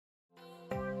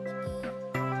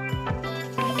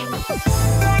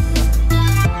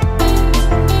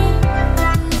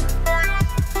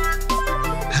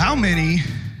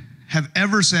have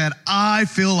ever said, I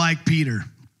feel like Peter.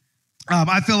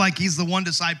 I feel like he's the one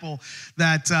disciple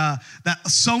that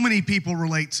so many people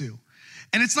relate to.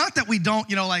 And it's not that we don't,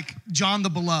 like John the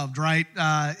Beloved, right?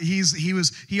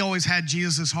 He always had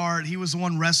Jesus' heart. He was the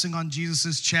one resting on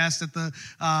Jesus' chest at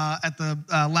the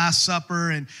Last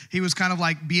Supper, and he was kind of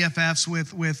like BFFs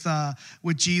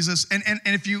with Jesus. And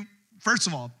if you, first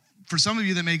of all, for some of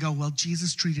you that may go, well,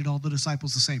 Jesus treated all the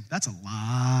disciples the same. That's a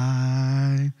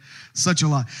lie. Such a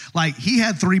lie. Like, he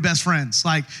had 3 best friends.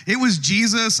 Like, it was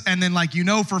Jesus, and then,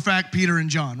 for a fact, Peter and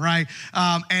John, right?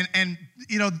 And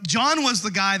John was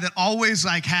the guy that always,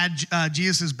 had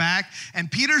Jesus' back,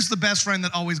 and Peter's the best friend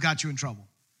that always got you in trouble,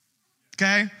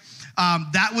 okay?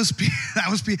 That was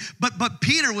but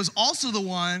Peter was also the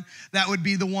one that would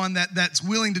be the one that's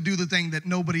willing to do the thing that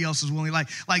nobody else is willing. Like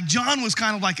John was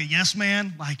kind of like a yes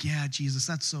man. Like, yeah, Jesus,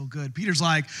 that's so good. Peter's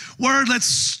like, word,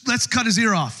 let's cut his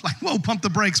ear off. Like, whoa, pump the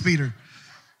brakes, Peter.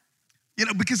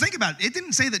 Because think about it. It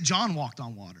didn't say that John walked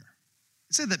on water.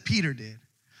 It said that Peter did.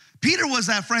 Peter was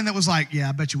that friend that was like, yeah,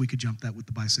 I bet you we could jump that with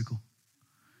the bicycle.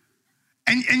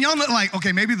 And y'all know,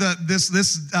 okay, maybe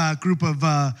this group of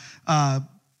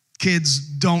kids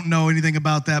don't know anything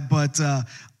about that, but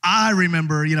I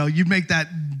remember, you'd make that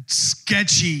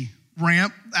sketchy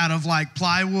ramp out of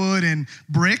plywood and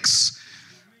bricks,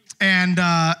 and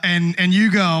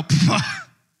you go,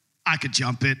 I could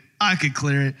jump it, I could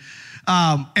clear it,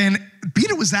 and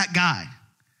Peter was that guy.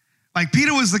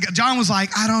 Peter was John was like,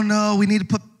 I don't know, we need to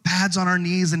put pads on our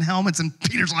knees and helmets, and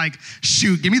Peter's like,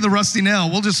 shoot, give me the rusty nail,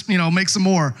 we'll just make some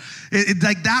more.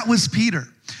 That was Peter.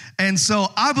 And so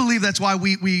I believe that's why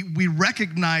we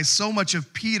recognize so much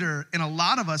of Peter in a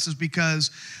lot of us, is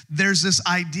because there's this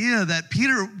idea that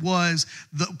Peter was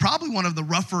probably one of the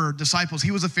rougher disciples. He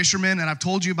was a fisherman, and I've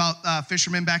told you about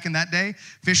fishermen back in that day.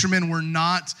 Fishermen were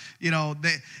not,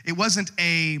 it wasn't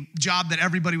a job that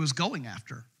everybody was going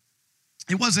after.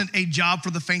 It wasn't a job for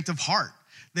the faint of heart.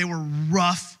 They were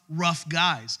rough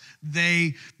guys.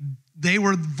 They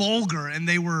were vulgar, and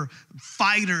they were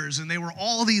fighters, and they were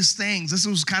all these things. This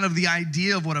was kind of the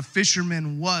idea of what a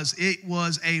fisherman was. It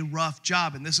was a rough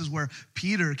job, and this is where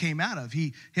Peter came out of.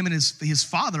 Him and his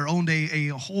father owned a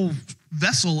whole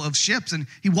vessel of ships, and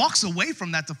he walks away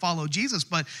from that to follow Jesus,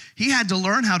 but he had to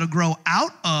learn how to grow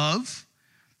out of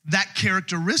that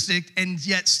characteristic and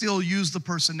yet still use the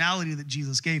personality that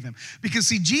Jesus gave him. Because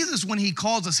see, Jesus, when he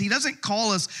calls us, he doesn't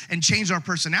call us and change our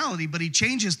personality, but he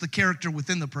changes the character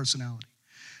within the personality.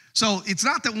 So it's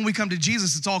not that when we come to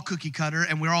Jesus, it's all cookie cutter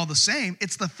and we're all the same.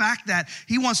 It's the fact that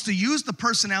he wants to use the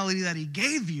personality that he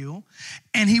gave you,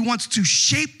 and he wants to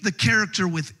shape the character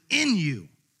within you.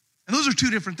 And those are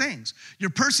 2 different things. Your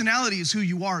personality is who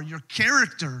you are. Your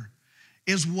character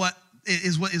is what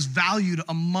is valued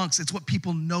amongst. It's what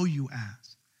people know you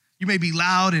as. You may be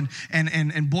loud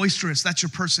and boisterous. That's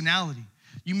your personality.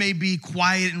 You may be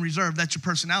quiet and reserved. That's your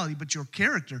personality. But your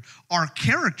character, our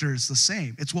character is the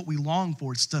same. It's what we long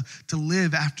for. It's to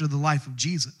live after the life of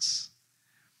Jesus.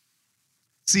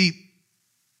 See,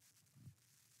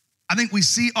 I think we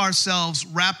see ourselves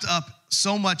wrapped up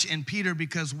so much in Peter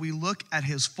because we look at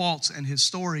his faults and his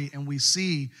story, and we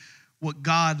see what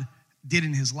God did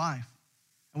in his life.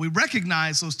 And we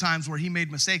recognize those times where he made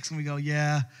mistakes, and we go,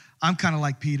 yeah, I'm kind of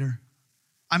like Peter.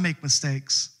 I make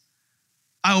mistakes.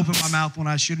 I open my mouth when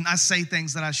I shouldn't. I say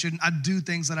things that I shouldn't. I do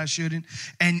things that I shouldn't.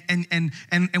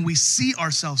 And we see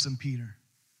ourselves in Peter.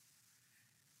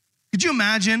 Could you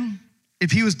imagine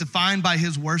if he was defined by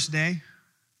his worst day?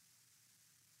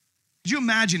 Could you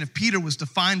imagine if Peter was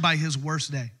defined by his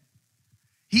worst day?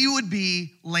 He would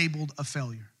be labeled a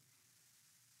failure.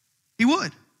 He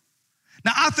would.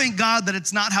 Now, I thank God that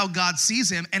it's not how God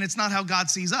sees him, and it's not how God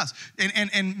sees us.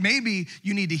 And maybe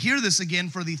you need to hear this again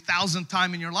for the 1,000th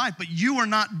time in your life, but you are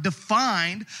not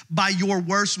defined by your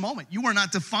worst moment. You are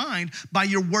not defined by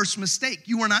your worst mistake.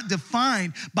 You are not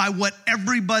defined by what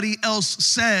everybody else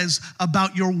says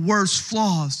about your worst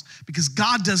flaws, because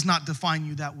God does not define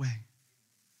you that way.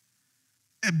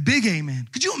 A big amen.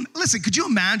 Could you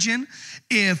imagine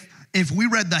if we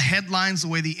read the headlines the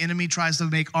way the enemy tries to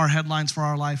make our headlines for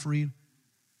our life read?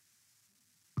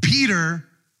 Peter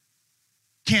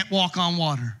can't walk on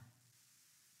water.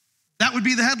 That would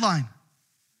be the headline.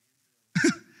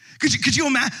 Could you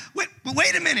imagine?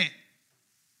 Wait a minute.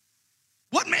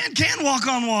 What man can walk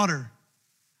on water?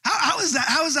 How is that?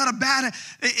 How is that a bad?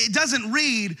 It doesn't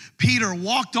read Peter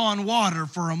walked on water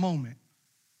for a moment.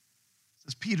 It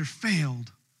says Peter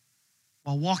failed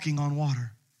while walking on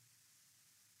water.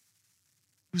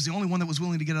 He was the only one that was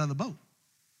willing to get out of the boat.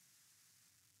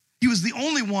 He was the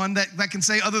only one that can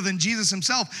say, other than Jesus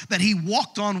himself, that he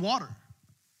walked on water.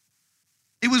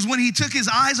 It was when he took his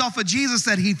eyes off of Jesus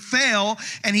that he fell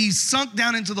and he sunk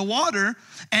down into the water,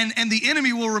 and the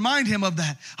enemy will remind him of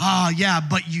that. Yeah,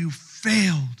 but you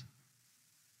failed.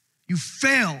 You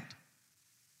failed.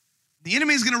 The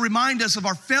enemy is going to remind us of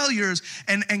our failures,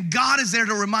 and God is there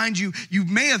to remind you, you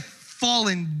may have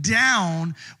fallen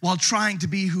down while trying to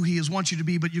be who he wants you to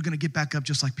be, but you're going to get back up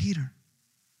just like Peter.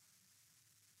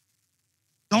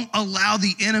 Don't allow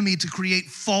the enemy to create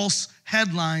false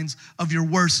headlines of your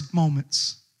worst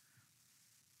moments.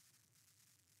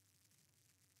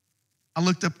 I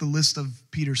looked up the list of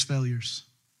Peter's failures.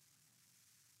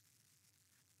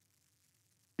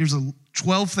 Here's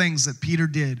 12 things that Peter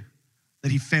did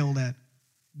that he failed at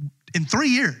in 3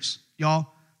 years, y'all.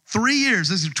 3 years.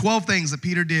 These are 12 things that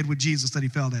Peter did with Jesus that he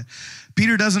failed at.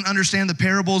 Peter doesn't understand the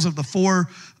parables of the four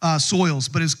soils,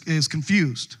 but is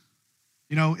confused.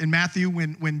 You know, in Matthew,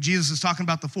 when Jesus is talking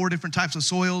about the 4 different types of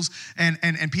soils, and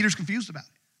Peter's confused about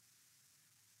it.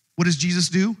 What does Jesus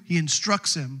do? He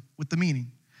instructs him with the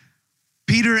meaning.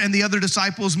 Peter and the other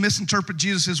disciples misinterpret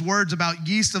Jesus' words about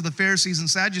yeast of the Pharisees and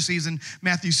Sadducees in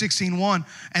Matthew 16:1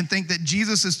 and think that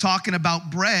Jesus is talking about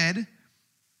bread.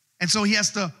 And so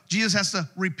Jesus has to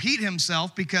repeat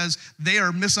himself because they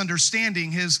are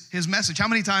misunderstanding his message. How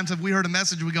many times have we heard a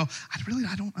message and we go,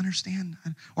 I don't understand?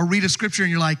 Or read a scripture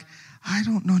and you're like, I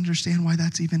don't understand why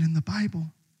that's even in the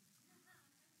Bible.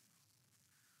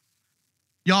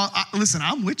 Y'all, listen,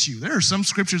 I'm with you. There are some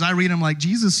scriptures I read, I'm like,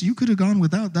 Jesus, you could have gone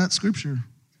without that scripture.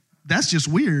 That's just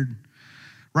weird,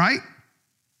 right?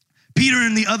 Peter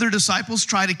and the other disciples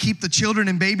try to keep the children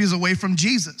and babies away from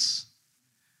Jesus.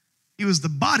 He was the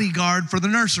bodyguard for the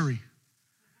nursery.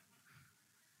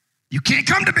 You can't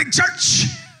come to big church.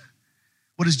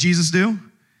 What does Jesus do?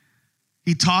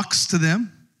 He talks to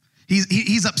them.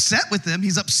 He's upset with them.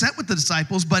 He's upset with the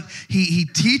disciples, but he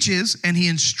teaches and he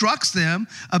instructs them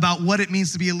about what it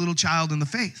means to be a little child in the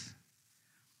faith.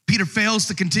 Peter fails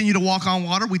to continue to walk on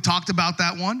water. We talked about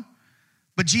that one.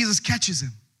 But Jesus catches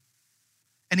him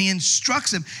and he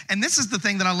instructs him. And this is the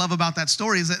thing that I love about that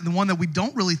story, is that the one that we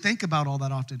don't really think about all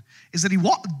that often, is that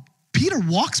Peter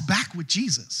walks back with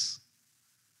Jesus.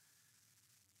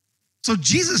 So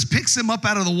Jesus picks him up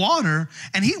out of the water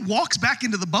and he walks back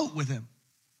into the boat with him.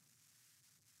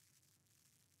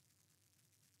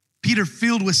 Peter,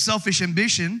 filled with selfish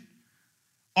ambition,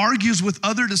 argues with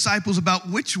other disciples about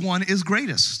which one is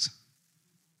greatest.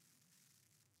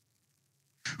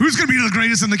 Who's going to be the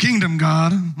greatest in the kingdom,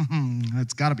 God?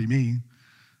 It's got to be me,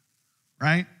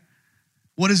 right?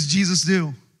 What does Jesus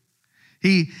do?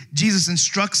 Jesus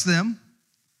instructs them.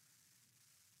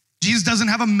 Jesus doesn't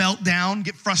have a meltdown,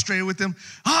 get frustrated with them.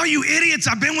 Oh, you idiots,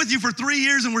 I've been with you for 3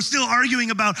 years and we're still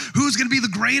arguing about who's going to be the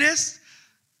greatest.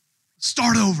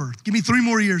 Start over. Give me 3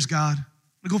 more years, God. I'm going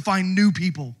to go find new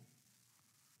people.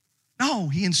 No,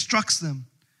 he instructs them.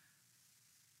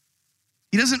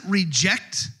 He doesn't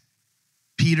reject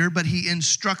Peter, but he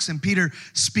instructs him. Peter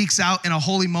speaks out in a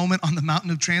holy moment on the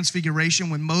mountain of transfiguration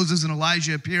when Moses and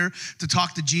Elijah appear to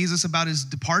talk to Jesus about his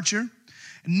departure.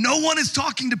 And no one is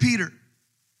talking to Peter,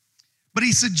 but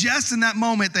he suggests in that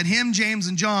moment that him, James,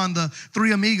 and John, the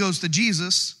 3 amigos to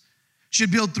Jesus, should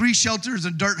build 3 shelters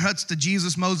and dirt huts to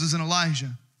Jesus, Moses, and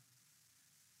Elijah.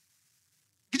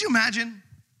 Could you imagine?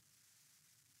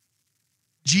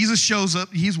 Jesus shows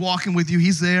up, he's walking with you,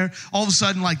 he's there. All of a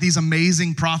sudden, like these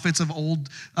amazing prophets of old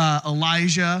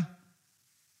Elijah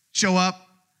show up.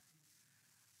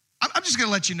 I'm just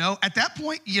gonna let you know, at that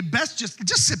point, you best just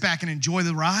sit back and enjoy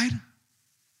the ride.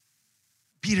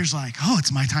 Peter's like, oh,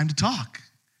 it's my time to talk.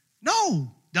 No,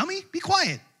 dummy, be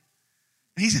quiet.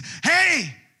 And he said,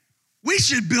 hey, we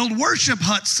should build worship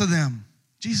huts to them.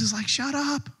 Jesus is like, shut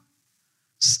up.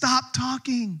 Stop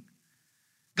talking.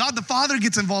 God the Father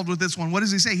gets involved with this one. What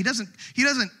does he say? He doesn't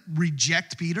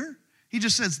reject Peter. He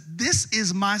just says, this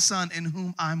is my son in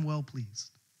whom I'm well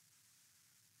pleased.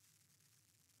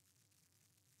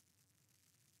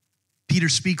 Peter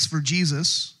speaks for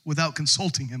Jesus without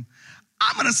consulting him.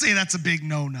 I'm going to say that's a big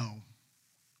no-no.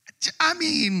 I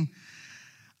mean,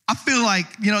 I feel like,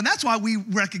 that's why we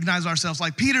recognize ourselves.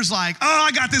 Like Peter's like, oh,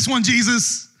 I got this one,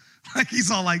 Jesus. Like he's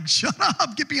all like, shut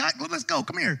up, get behind, let's go,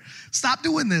 come here. Stop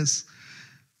doing this.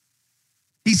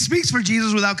 He speaks for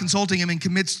Jesus without consulting him and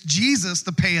commits Jesus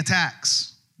to pay a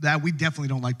tax. That we definitely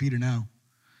don't like Peter now.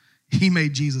 He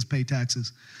made Jesus pay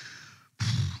taxes.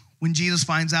 When Jesus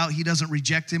finds out, he doesn't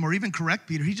reject him or even correct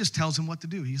Peter. He just tells him what to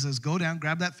do. He says, go down,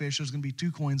 grab that fish. There's going to be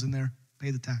 2 coins in there.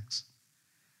 Pay the tax.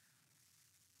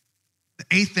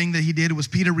 The eighth thing that he did was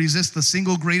Peter resist the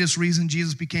single greatest reason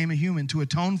Jesus became a human, to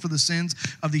atone for the sins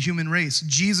of the human race.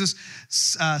 Jesus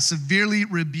severely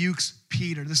rebukes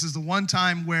Peter. This is the one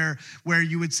time where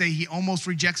you would say he almost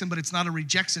rejects him, but it's not a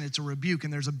rejection, it's a rebuke,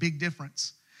 and there's a big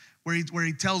difference. Where he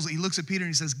looks at Peter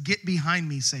and he says, "Get behind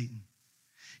me, Satan."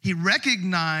 He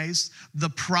recognized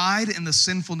the pride and the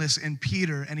sinfulness in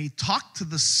Peter, and he talked to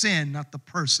the sin, not the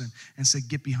person, and said,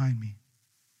 "Get behind me."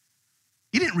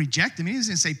 He didn't reject him. He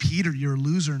didn't say, "Peter, you're a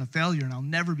loser and a failure, and I'll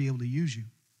never be able to use you."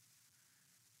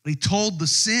 But he told the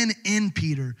sin in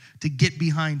Peter to get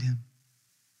behind him.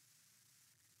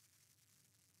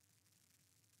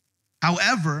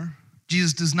 However,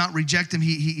 Jesus does not reject him.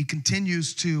 He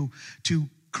continues to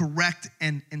correct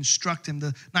and instruct him.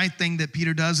 The ninth thing that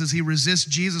Peter does is he resists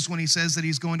Jesus when he says that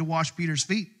he's going to wash Peter's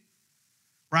feet,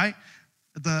 right?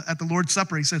 At the Lord's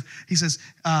Supper, he says,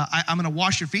 I'm going to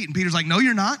wash your feet. And Peter's like, "No,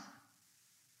 you're not."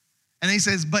 And then he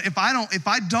says, "But if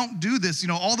I don't do this,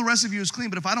 all the rest of you is clean,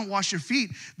 but if I don't wash your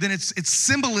feet, then it's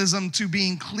symbolism to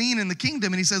being clean in the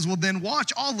kingdom." And he says, "Well, then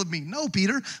wash all of me." "No,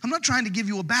 Peter, I'm not trying to give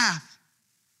you a bath.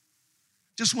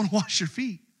 Just want to wash your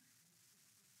feet."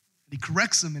 And he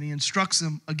corrects him and he instructs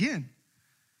him again.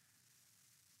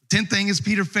 The 10th thing is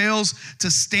Peter fails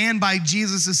to stand by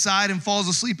Jesus' side and falls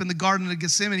asleep in the Garden of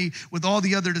Gethsemane with all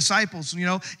the other disciples.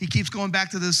 He keeps going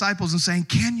back to the disciples and saying,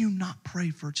 "Can you not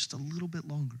pray for just a little bit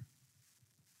longer?"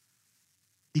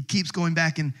 He keeps going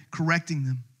back and correcting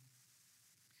them.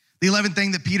 The 11th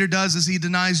thing that Peter does is he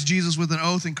denies Jesus with an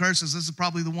oath and curses. This is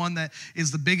probably the one that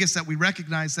is the biggest that we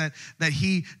recognize, that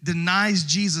he denies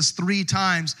Jesus 3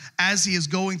 times as he is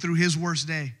going through his worst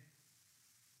day.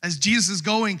 As Jesus is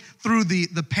going through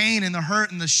the pain and the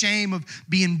hurt and the shame of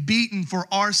being beaten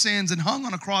for our sins and hung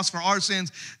on a cross for our sins,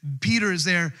 Peter is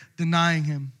there denying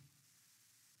him.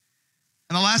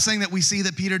 And the last thing that we see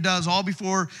that Peter does, all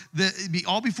before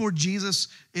Jesus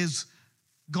is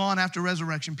gone after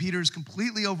resurrection, Peter is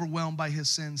completely overwhelmed by his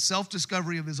sin,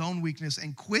 self-discovery of his own weakness,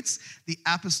 and quits the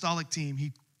apostolic team.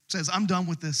 He says, "I'm done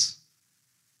with this."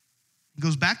 He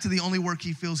goes back to the only work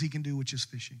he feels he can do, which is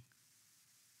fishing.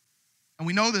 And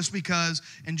we know this because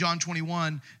in John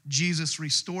 21, Jesus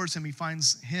restores him. He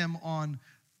finds him on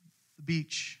the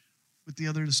beach with the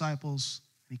other disciples,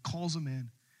 and he calls them in,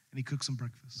 and he cooks them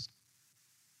breakfast.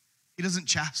 He doesn't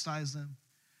chastise them.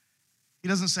 He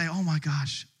doesn't say, "Oh my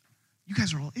gosh, you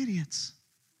guys are all idiots.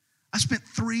 I spent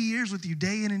 3 years with you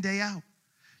day in and day out.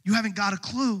 You haven't got a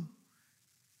clue."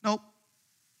 Nope.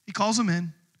 He calls them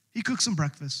in, he cooks them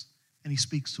breakfast, and he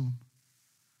speaks to them.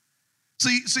 So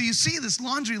you see this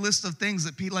laundry list of things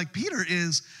that Peter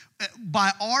is,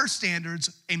 by our standards,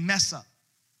 a mess up.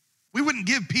 We wouldn't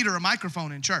give Peter a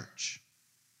microphone in church.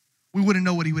 We wouldn't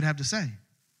know what he would have to say.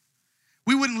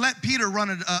 We wouldn't let Peter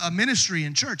run a ministry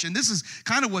in church. And this is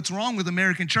kind of what's wrong with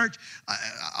American church,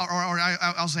 or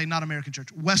I'll say not American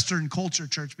church, Western culture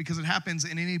church, because it happens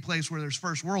in any place where there's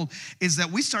first world, is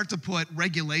that we start to put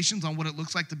regulations on what it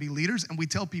looks like to be leaders, and we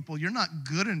tell people, "You're not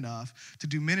good enough to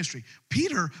do ministry."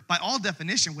 Peter, by all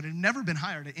definition, would have never been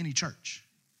hired at any church,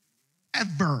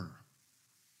 ever.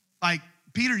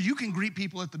 Peter, you can greet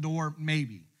people at the door,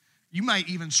 maybe. You might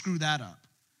even screw that up.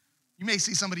 You may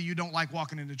see somebody you don't like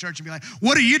walking into church and be like,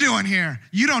 "What are you doing here?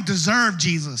 You don't deserve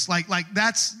Jesus." Like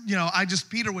that's,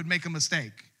 Peter would make a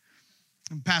mistake.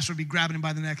 And pastor would be grabbing him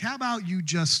by the neck. "How about you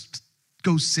just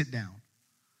go sit down?"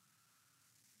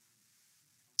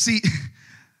 See,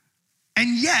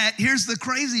 and yet, here's the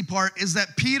crazy part, is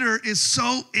that Peter is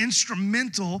so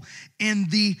instrumental in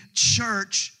the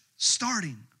church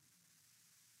starting.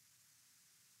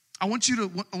 I want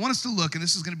us to look, and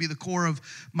this is going to be the core of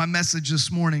my message this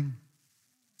morning,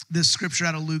 this scripture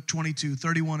out of Luke 22,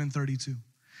 31 and 32.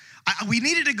 We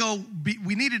needed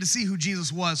to see who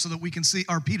Jesus was so that we can see,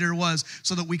 or Peter was,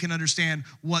 so that we can understand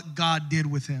what God did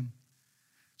with him.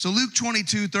 So Luke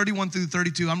 22, 31 through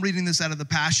 32, I'm reading this out of the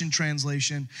Passion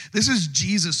Translation. This is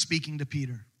Jesus speaking to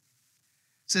Peter.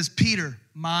 It says, "Peter,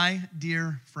 my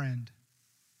dear friend,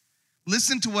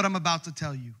 listen to what I'm about to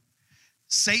tell you.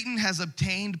 Satan has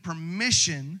obtained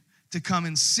permission to come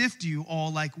and sift you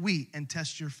all like wheat and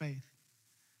test your faith.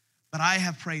 But I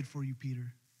have prayed for you,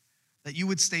 Peter, that you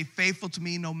would stay faithful to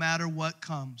me no matter what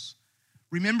comes.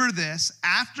 Remember this,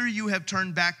 after you have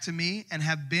turned back to me and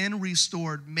have been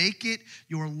restored, make it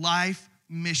your life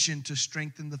mission to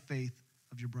strengthen the faith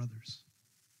of your brothers."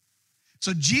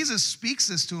 So Jesus speaks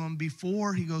this to him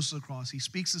before he goes to the cross. He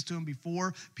speaks this to him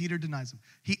before Peter denies him.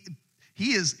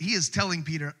 He is telling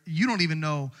Peter, "You don't even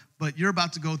know, but you're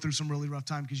about to go through some really rough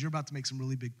time because you're about to make some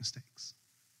really big mistakes.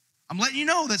 I'm letting you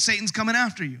know that Satan's coming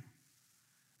after you.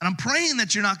 And I'm praying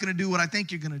that you're not going to do what I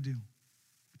think you're going to do.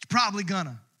 But you're probably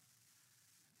gonna.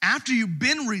 after you've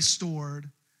been restored,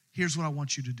 here's what I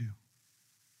want you to do.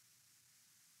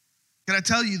 Can I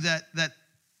tell you that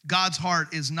God's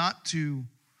heart is not to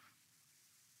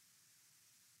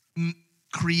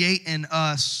create in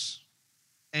us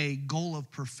a goal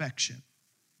of perfection.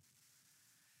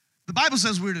 The Bible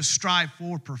says we're to strive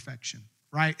for perfection,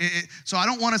 right? So I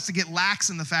don't want us to get lax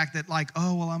in the fact that like,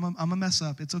 oh, well, I'm a mess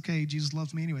up. It's okay. Jesus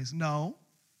loves me anyways. No.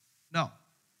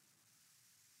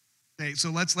 Okay,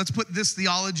 so let's put this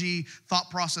theology thought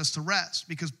process to rest,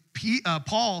 because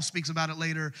Paul speaks about it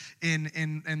later in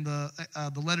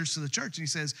the letters to the church, and he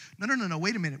says, no,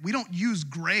 wait a minute. We don't use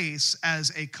grace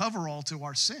as a coverall to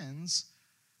our sins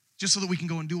just so that we can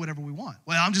go and do whatever we want.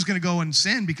 Well, I'm just going to go and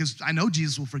sin because I know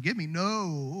Jesus will forgive me.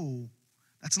 No,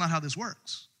 that's not how this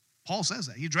works. Paul says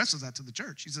that. He addresses that to the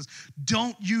church. He says,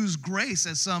 don't use grace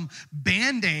as some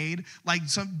Band-Aid, like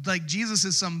Jesus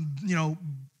is some,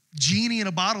 genie in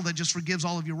a bottle that just forgives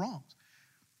all of your wrongs.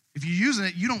 If you're using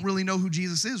it, you don't really know who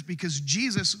Jesus is, because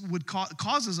Jesus would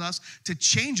causes us to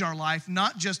change our life,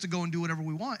 not just to go and do whatever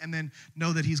we want and then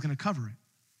know that he's going to cover it.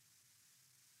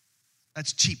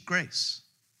 That's cheap grace.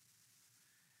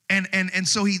 And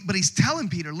so he's telling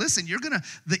Peter, listen,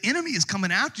 the enemy is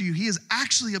coming after you. He has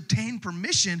actually obtained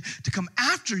permission to come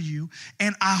after you.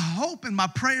 And I hope, and my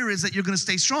prayer is that you're going to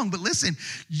stay strong. But listen,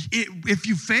 if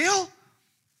you fail,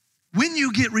 when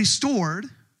you get restored,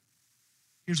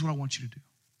 here's what I want you to do.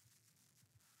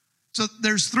 So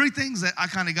there's three things that I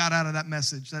kind of got out of that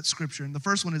message, that scripture. And the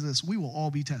first one is this: we will all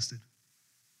be tested.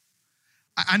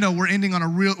 I know we're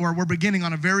beginning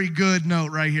on a very good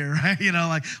note right here, right?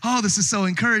 Like, oh, this is so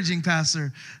encouraging,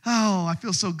 Pastor. Oh, I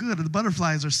feel so good. The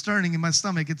butterflies are stirring in my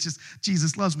stomach. It's just,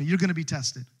 Jesus loves me. You're going to be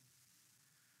tested.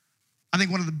 I think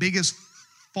one of the biggest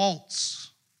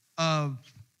faults of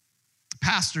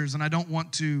pastors, and I don't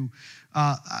want to,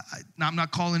 I'm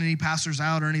not calling any pastors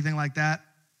out or anything like that,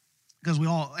 because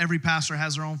every pastor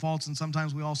has their own faults, and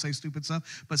sometimes we all say stupid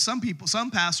stuff. But some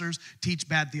pastors teach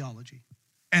bad theology.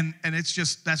 And that's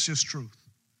just truth,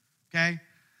 okay?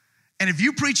 And if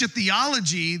you preach a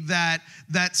theology that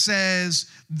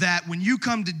says that when you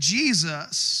come to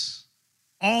Jesus,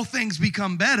 all things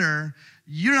become better,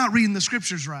 you're not reading the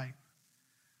scriptures right.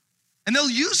 And they'll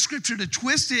use scripture to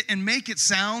twist it and make it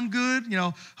sound good.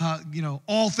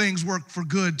 All things work for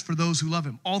good for those who love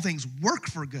him. All things work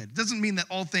for good. It doesn't mean that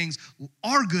all things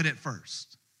are good at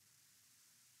first.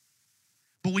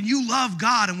 But when you love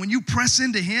God and when you press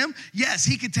into him, yes,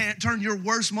 he can turn your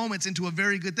worst moments into a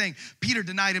very good thing. Peter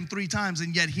denied him 3 times,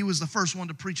 and yet he was the first one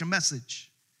to preach a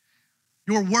message.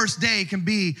 Your worst day can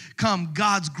become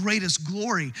God's greatest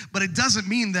glory, but it doesn't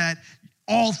mean that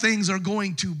all things are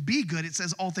going to be good. It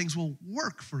says all things will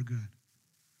work for good.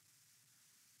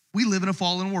 We live in a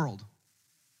fallen world,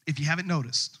 if you haven't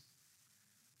noticed.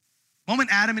 The moment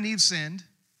Adam and Eve sinned,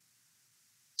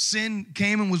 sin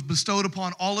came and was bestowed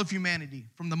upon all of humanity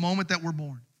from the moment that we're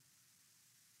born.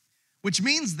 Which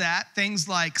means that things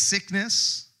like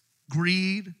sickness,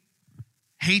 greed,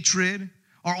 hatred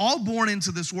are all born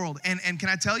into this world. And can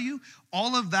I tell you,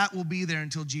 all of that will be there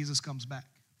until Jesus comes back.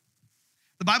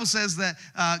 The Bible says that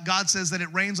God says that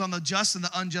it rains on the just and the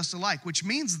unjust alike, which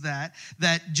means that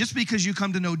just because you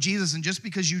come to know Jesus and just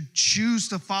because you choose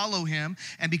to follow him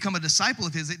and become a disciple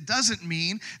of his, it doesn't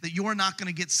mean that you're not going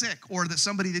to get sick, or that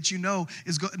somebody that you know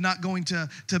is not going to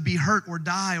be hurt or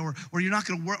die, or you're not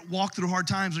going to walk through hard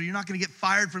times, or you're not going to get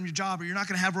fired from your job, or you're not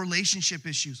going to have relationship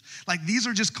issues. Like, these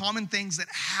are just common things that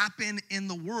happen in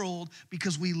the world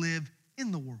because we live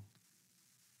in the world.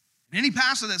 Any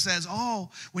pastor that says, oh,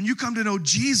 when you come to know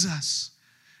Jesus,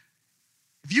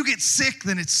 if you get sick,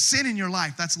 then it's sin in your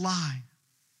life, that's a lie.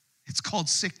 It's called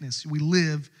sickness. We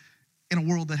live in a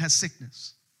world that has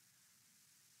sickness.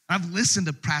 I've listened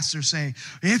to pastors say,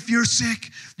 if you're sick,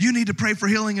 you need to pray for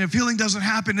healing. And if healing doesn't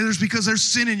happen, it's because there's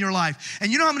sin in your life. And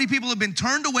you know how many people have been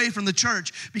turned away from the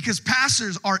church because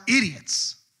pastors are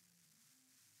idiots?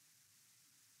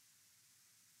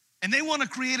 And they want to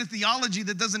create a theology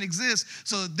that doesn't exist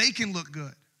so that they can look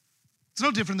good. It's no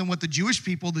different than what the Jewish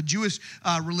people, the Jewish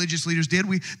religious leaders did.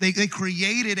 They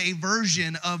created a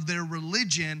version of their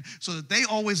religion so that they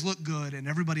always look good and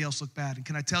everybody else look bad. And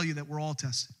can I tell you that we're all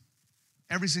tested?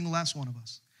 Every single last one of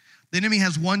us. The enemy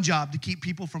has one job: to keep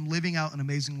people from living out an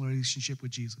amazing relationship with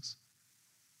Jesus.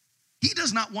 He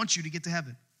does not want you to get to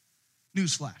heaven.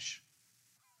 Newsflash.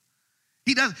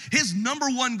 He does. His number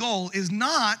one goal is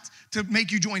not to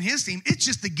make you join his team. It's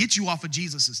just to get you off of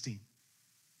Jesus's team.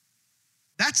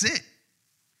 That's it.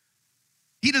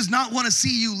 He does not want to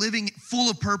see you living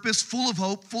full of purpose, full of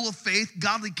hope, full of faith,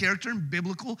 godly character, and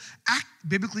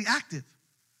biblically active.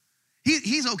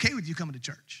 He's okay with you coming to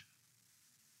church.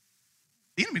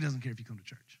 The enemy doesn't care if you come to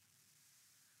church.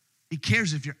 He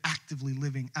cares if you're actively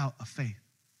living out a faith.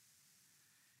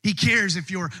 He cares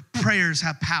if your prayers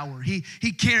have power. He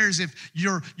cares if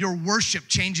your worship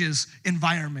changes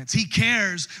environments. He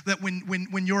cares that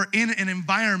when you're in an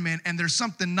environment and there's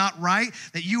something not right,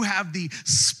 that you have the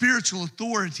spiritual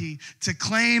authority to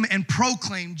claim and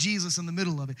proclaim Jesus in the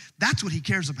middle of it. That's what he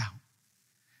cares about.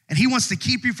 And he wants to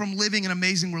keep you from living an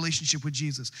amazing relationship with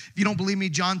Jesus. If you don't believe me,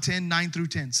 John 10, 9 through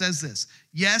 10 says this.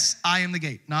 Yes, I am the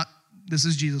gate. This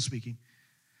is Jesus speaking.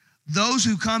 Those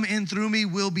who come in through me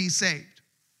will be saved.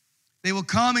 They will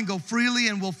come and go freely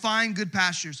and will find good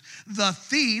pastures. The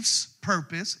thief's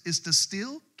purpose is to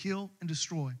steal, kill, and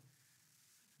destroy.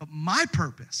 But my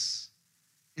purpose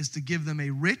is to give them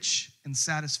a rich and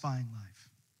satisfying life.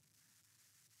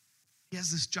 He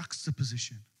has this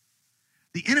juxtaposition.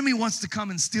 The enemy wants to come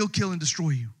and steal, kill, and destroy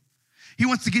you. He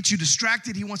wants to get you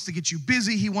distracted. He wants to get you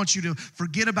busy. He wants you to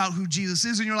forget about who Jesus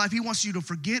is in your life. He wants you to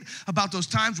forget about those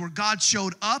times where God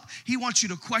showed up. He wants you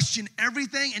to question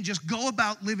everything and just go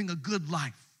about living a good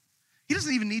life. He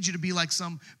doesn't even need you to be like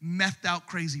some methed out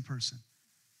crazy person.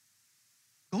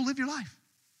 Go live your life.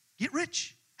 Get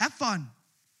rich. Have fun.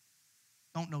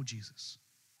 Don't know Jesus.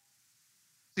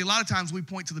 See, a lot of times we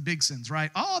point to the big sins, right?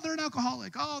 Oh, they're an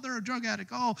alcoholic. Oh, they're a drug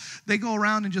addict. Oh, they go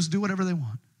around and just do whatever they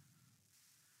want.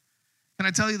 Can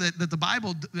I tell you that the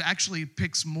Bible actually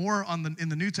picks more in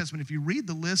the New Testament? If you read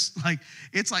the list,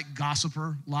 it's like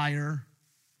gossiper, liar,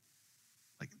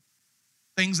 like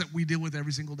things that we deal with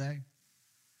every single day.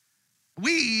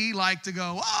 We like to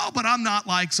go, oh, but I'm not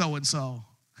like so-and-so.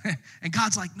 And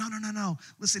God's like, no.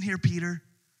 Listen here, Peter.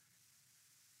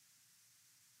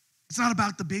 It's not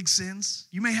about the big sins.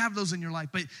 You may have those in your life,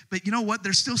 but you know what?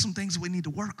 There's still some things that we need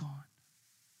to work on.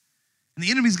 And the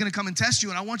enemy's going to come and test you,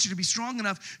 and I want you to be strong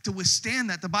enough to withstand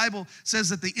that. The Bible says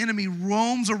that the enemy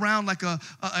roams around like a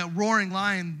roaring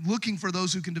lion looking for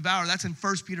those who can devour. That's in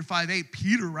 1 Peter 5:8.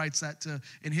 Peter writes that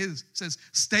in his. Says,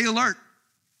 stay alert.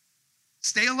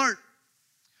 Stay alert.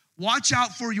 Watch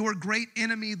out for your great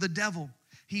enemy, the devil.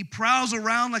 He prowls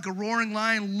around like a roaring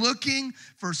lion looking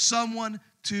for someone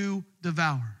to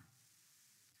devour.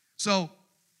 So,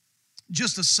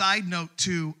 just a side note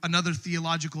to another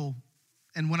theological.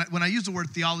 And when I use the word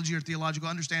theology or theological,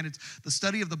 understand it's the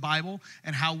study of the Bible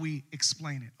and how we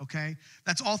explain it, okay?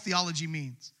 That's all theology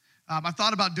means. I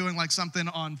thought about doing like something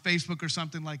on Facebook or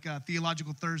something like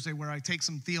Theological Thursday where I take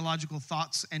some theological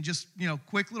thoughts and just,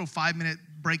 quick little 5-minute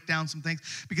breakdown some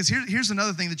things. Because here's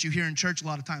another thing that you hear in church a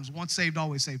lot of times. Once saved,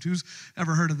 always saved. Who's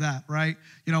ever heard of that, right?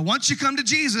 Once you come to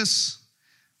Jesus,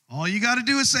 all you got to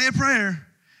do is say a prayer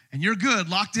and you're good,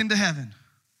 locked into heaven.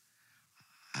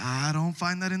 I don't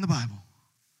find that in the Bible.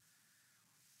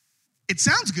 It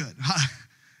sounds good.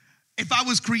 If I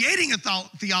was creating a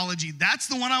theology, that's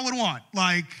the one I would want.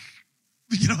 Like,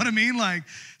 you know what I mean? Like,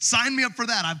 sign me up for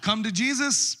that. I've come to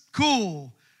Jesus.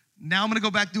 Cool. Now I'm going to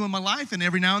go back doing my life, and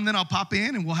every now and then I'll pop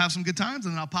in, and we'll have some good times,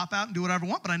 and then I'll pop out and do whatever I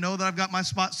want, but I know that I've got my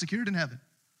spot secured in heaven.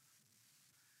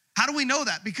 How do we know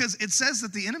that? Because it says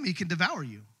that the enemy can devour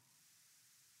you.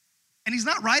 And he's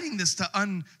not writing this to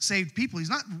unsaved people. He's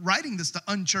not writing this to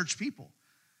unchurched people.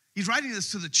 He's writing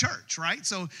this to the church, right?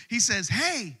 So he says,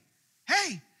 hey,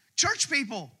 church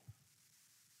people.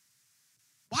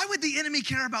 Why would the enemy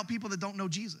care about people that don't know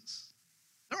Jesus?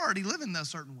 They're already living a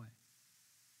certain way.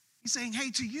 He's saying,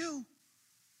 hey, to you,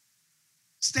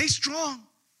 stay strong.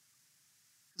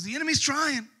 Because the enemy's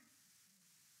trying.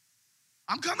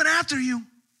 I'm coming after you.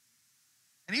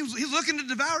 And he's looking to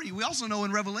devour you. We also know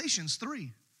in Revelations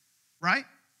 3, right?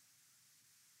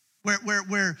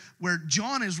 Where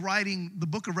John is writing the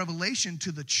book of Revelation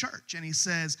to the church, and he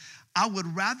says, I would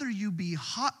rather you be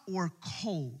hot or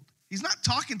cold. He's not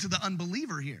talking to the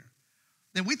unbeliever here.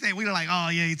 Then we're like, oh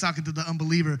yeah, he's talking to the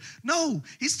unbeliever. No,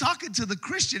 he's talking to the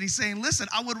Christian. He's saying, listen,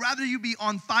 I would rather you be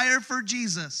on fire for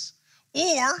Jesus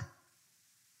or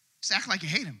just act like you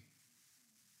hate him.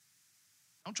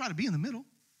 Don't try to be in the middle.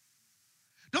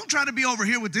 Don't try to be over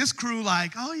here with this crew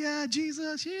like, oh yeah,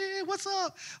 Jesus, yeah, what's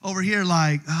up? Over here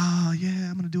like, oh yeah,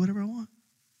 I'm going to do whatever I want.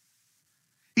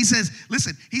 He says,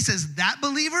 listen, that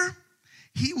believer,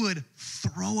 he would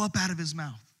throw up out of his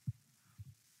mouth.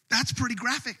 That's pretty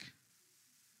graphic.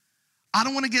 I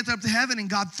don't want to get up to heaven and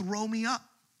God throw me up.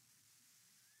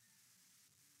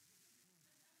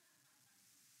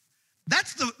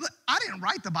 I didn't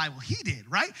write the Bible, he did,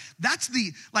 right?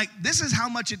 This is how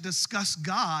much it disgusts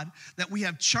God that we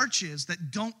have churches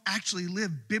that don't actually live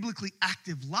biblically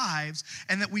active lives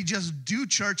and that we just do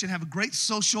church and have a great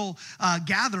social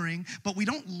gathering, but we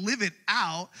don't live it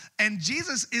out. And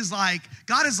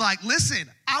God is like, listen,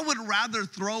 I would rather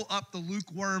throw up the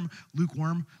lukewarm,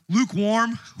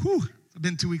 I've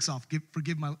been 2 weeks off.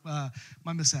 Forgive my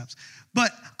mishaps.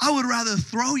 But I would rather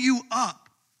throw you up.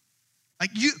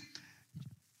 Like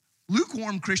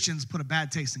lukewarm Christians put a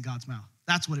bad taste in God's mouth.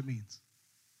 That's what it means.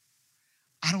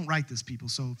 I don't write this, people.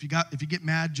 So if you get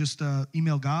mad, just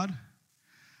email God.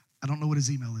 I don't know what his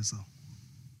email is, though.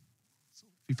 So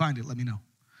if you find it, let me know.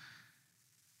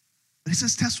 But he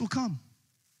says tests will come.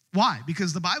 Why?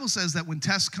 Because the Bible says that when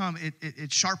tests come,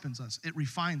 it sharpens us. It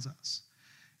refines us.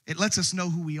 It lets us know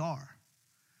who we are.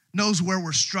 Knows where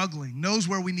we're struggling. Knows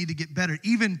where we need to get better.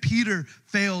 Even Peter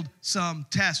failed some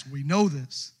tests. We know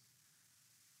this.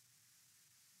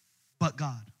 But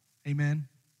God. Amen?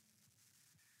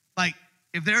 Like,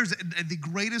 if there's the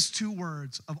greatest two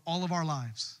words of all of our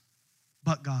lives,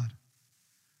 but God.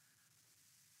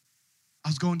 I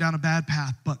was going down a bad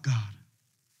path, but God.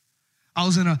 I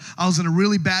was in a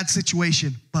really bad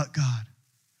situation, but God.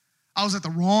 I was at the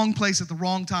wrong place at the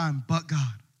wrong time, but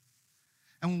God.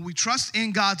 And when we trust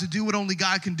in God to do what only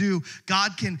God can do,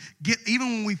 God can even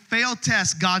when we fail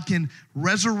tests, God can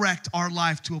resurrect our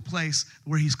life to a place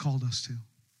where he's called us to.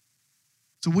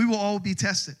 So we will all be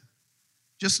tested.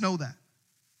 Just know that.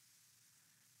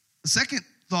 The second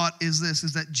thought is this,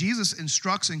 is that Jesus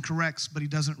instructs and corrects, but he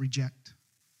doesn't reject.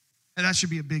 And that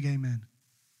should be a big amen.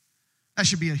 That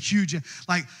should be a huge,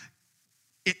 I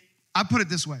put it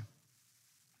this way.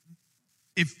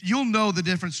 If you'll know the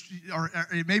difference, or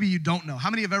maybe you don't know. How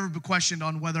many have ever been questioned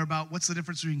on what's the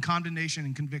difference between condemnation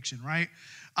and conviction, right?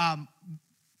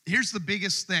 Here's the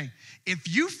biggest thing.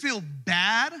 If you feel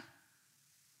bad,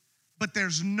 but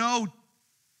there's no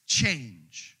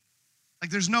change,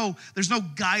 like there's no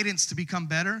guidance to become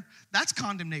better, that's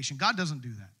condemnation. God doesn't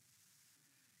do that.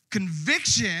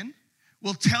 Conviction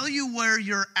will tell you where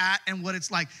you're at and what it's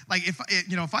like. Like if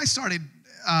I started,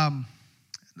 I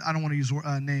don't want to use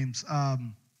names.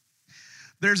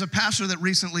 There's a pastor that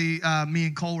recently me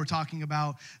and Cole were talking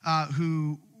about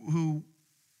who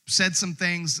said some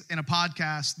things in a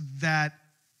podcast that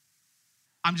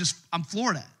I'm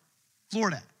floored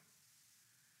at.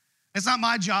 It's not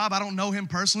my job. I don't know him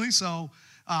personally, so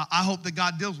I hope that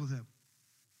God deals with him.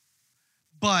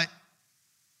 But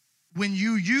when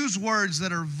you use words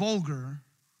that are vulgar,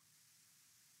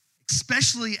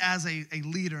 especially as a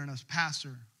leader and as a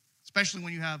pastor, especially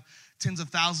when you have tens of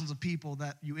thousands of people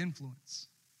that you influence,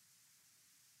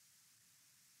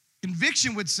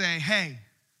 conviction would say, hey,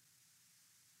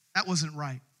 that wasn't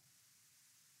right.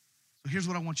 So here's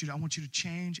what I want you to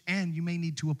change, and you may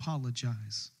need to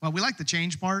apologize. Well, we like the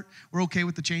change part. We're okay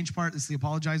with the change part. It's the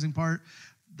apologizing part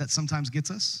that sometimes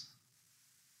gets us.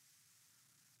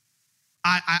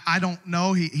 I don't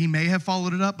know. He may have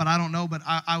followed it up, but I don't know. But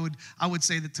I would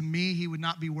say that to me, he would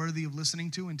not be worthy of listening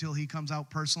to until he comes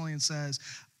out personally and says,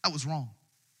 I was wrong,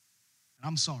 and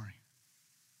I'm sorry,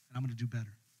 and I'm going to do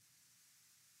better.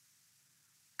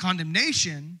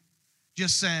 Condemnation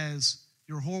just says,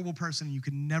 you're a horrible person and you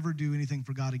can never do anything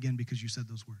for God again because you said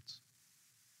those words.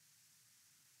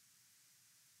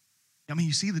 I mean,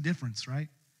 you see the difference, right?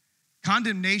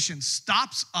 Condemnation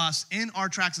stops us in our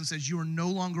tracks and says, you are no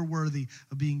longer worthy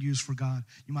of being used for God.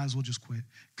 You might as well just quit.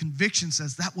 Conviction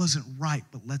says, that wasn't right,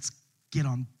 but let's get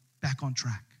back on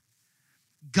track.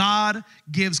 God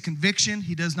gives conviction,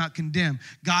 he does not condemn.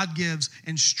 God gives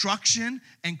instruction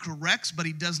and corrects, but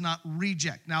he does not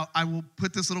reject. Now, I will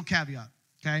put this little caveat,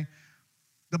 okay?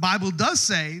 The Bible does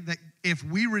say that if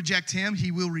we reject him,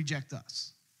 he will reject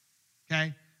us,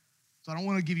 okay? So I don't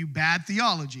want to give you bad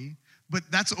theology, but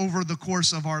that's over the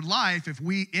course of our life.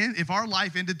 If our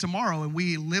life ended tomorrow and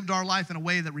we lived our life in a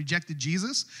way that rejected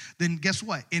Jesus, then guess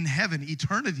what? In heaven,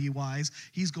 eternity-wise,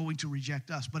 he's going to reject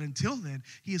us. But until then,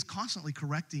 he is constantly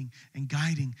correcting and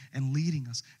guiding and leading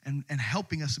us and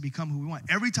helping us to become who we want.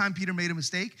 Every time Peter made a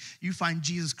mistake, you find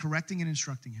Jesus correcting and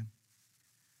instructing him.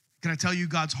 Can I tell you,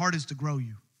 God's heart is to grow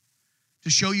you, to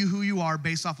show you who you are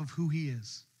based off of who he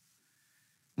is.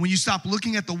 When you stop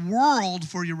looking at the world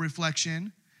for your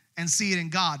reflection and see it in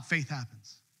God, faith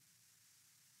happens.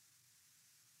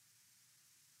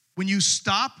 When you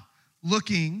stop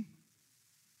looking,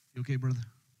 you okay, brother?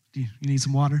 You need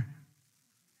some water?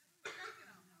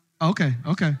 Okay.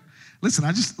 Listen,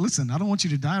 I don't want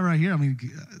you to die right here. I mean,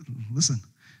 listen,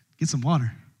 get some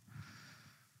water.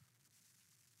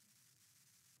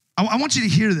 I want you to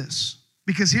hear this,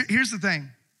 because here's the thing.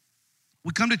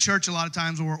 We come to church a lot of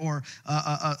times, or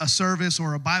a service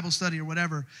or a Bible study or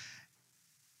whatever,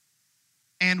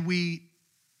 and we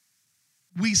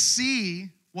see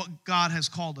what God has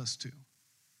called us to.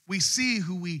 We see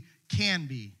who we can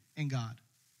be in God.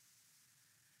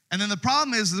 And then the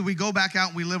problem is that we go back out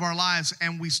and we live our lives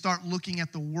and we start looking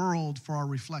at the world for our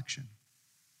reflection.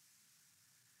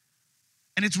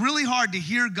 And it's really hard to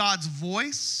hear God's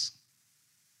voice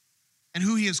and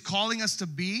who he is calling us to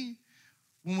be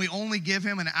when we only give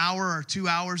him an hour or 2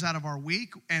 hours out of our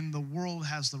week and the world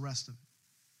has the rest of it.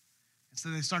 And so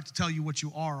they start to tell you what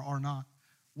you are or not,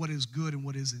 what is good and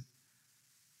what isn't,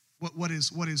 what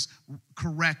is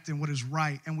correct and what is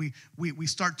right. And we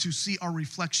start to see our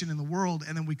reflection in the world,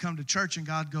 and then we come to church and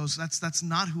God goes, that's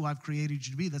not who I've created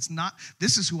you to be.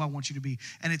 This is who I want you to be.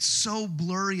 And it's so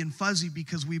blurry and fuzzy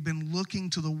because we've been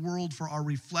looking to the world for our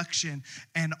reflection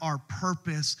and our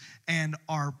purpose and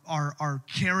our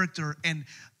character, and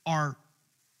we're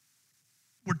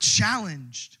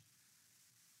challenged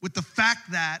with the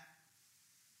fact that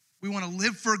we want to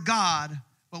live for God,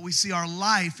 but we see our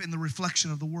life in the reflection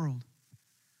of the world.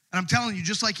 And I'm telling you,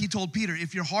 just like he told Peter,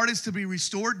 if your heart is to be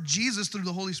restored, Jesus, through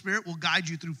the Holy Spirit, will guide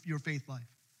you through your faith life.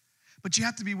 But you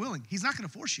have to be willing. He's not going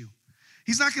to force you.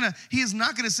 He is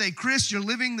not going to say, Chris, you're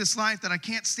living this life that I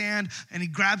can't stand, and he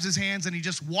grabs his hands and he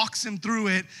just walks him through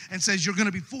it and says, you're going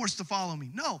to be forced to follow me.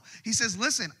 No, he says,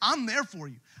 listen, I'm there for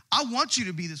you. I want you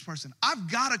to be this person.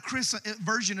 I've got a Chris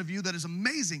version of you that is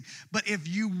amazing, but if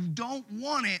you don't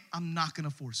want it, I'm not going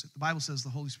to force it. The Bible says the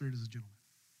Holy Spirit is a gentleman.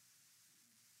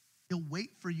 He'll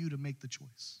wait for you to make the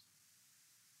choice.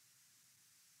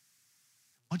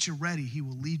 Once you're ready, he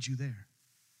will lead you there.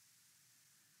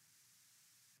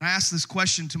 I asked this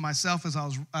question to myself as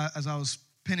I was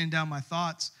pinning down my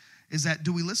thoughts, is that,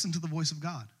 do we listen to the voice of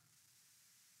God?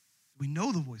 Do we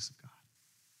know the voice of God?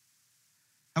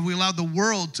 Have we allowed the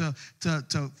world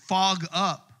to fog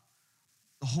up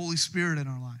the Holy Spirit in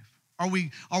our life?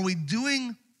 Are we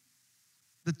doing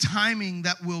the timing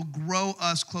that will grow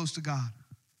us close to God?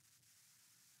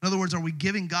 In other words, are we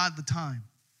giving God the time?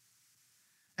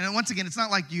 And once again, it's not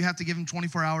like you have to give him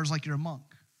 24 hours like you're a monk,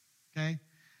 okay?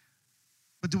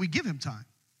 But do we give him time?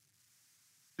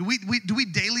 Do we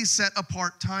daily set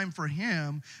apart time for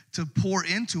him to pour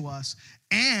into us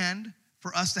and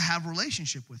for us to have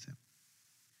relationship with him?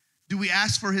 Do we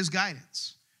ask for his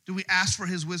guidance? Do we ask for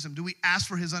his wisdom? Do we ask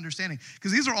for his understanding?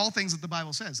 Because these are all things that the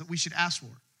Bible says that we should ask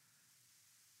for.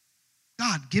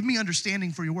 God, give me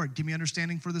understanding for your word. Give me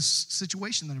understanding for this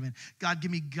situation that I'm in. God, give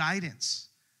me guidance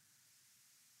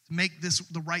to make this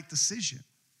the right decision.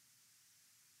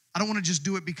 I don't want to just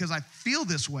do it because I feel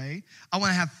this way. I want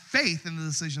to have faith in the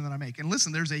decision that I make. And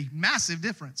listen, there's a massive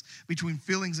difference between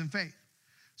feelings and faith.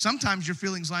 Sometimes your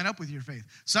feelings line up with your faith.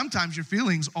 Sometimes your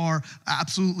feelings are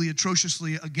absolutely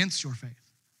atrociously against your faith.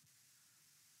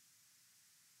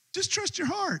 Just trust your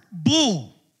heart.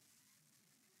 Bull.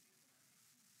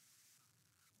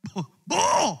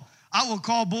 Bull. I will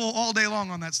call bull all day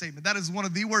long on that statement. That is one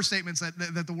of the worst statements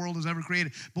that the world has ever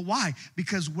created. But why?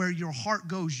 Because where your heart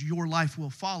goes, your life will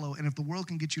follow. And if the world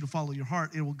can get you to follow your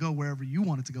heart, it will go wherever you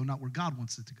want it to go, not where God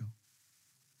wants it to go.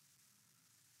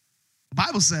 The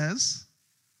Bible says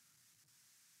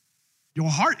your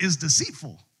heart is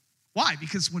deceitful. Why?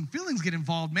 Because when feelings get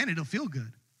involved, man, it'll feel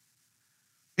good.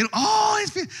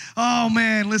 Oh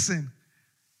man, listen.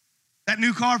 That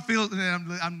new car feels,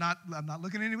 I'm not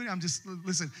looking at anybody. I'm just,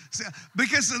 listen.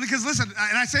 Because listen,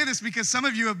 and I say this because some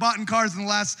of you have bought in cars in the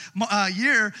last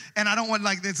year, and I don't want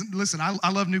like this. Listen, I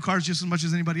love new cars just as much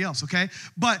as anybody else, okay?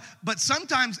 But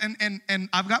sometimes, and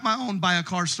I've got my own buy a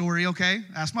car story, okay?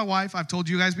 Ask my wife. I've told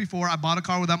you guys before, I bought a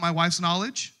car without my wife's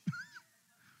knowledge.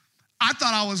 I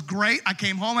thought I was great. I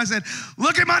came home, I said,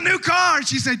 look at my new car.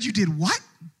 She said, you did what?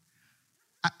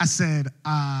 I said,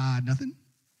 nothing.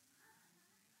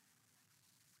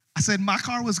 I said, my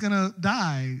car was going to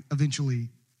die eventually.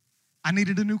 I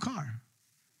needed a new car.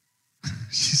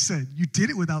 She said, you did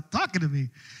it without talking to me.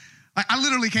 I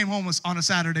literally came home on a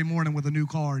Saturday morning with a new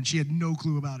car, and she had no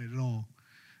clue about it at all.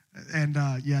 And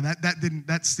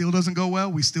that still doesn't go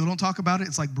well. We still don't talk about it.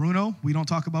 It's like Bruno. We don't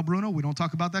talk about Bruno. We don't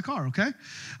talk about that car, okay?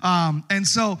 And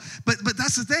so, but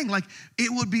that's the thing. Like, it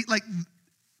would be like,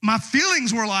 my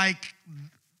feelings were like,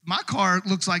 my car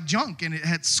looks like junk, and it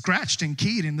had scratched and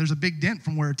keyed, and there's a big dent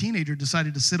from where a teenager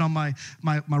decided to sit on my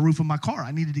roof of my car.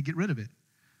 I needed to get rid of it.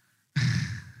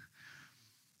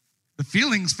 The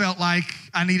feelings felt like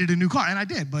I needed a new car, and I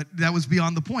did, but that was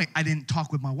beyond the point. I didn't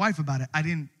talk with my wife about it. I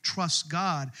didn't trust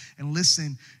God and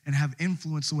listen and have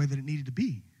influence the way that it needed to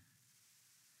be.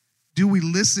 Do we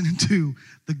listen to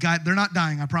the guy? They're not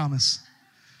dying, I promise.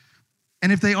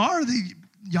 And if they are,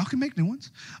 y'all can make new ones.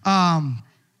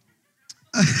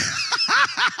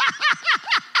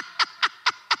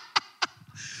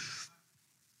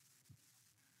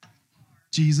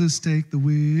 Jesus, take the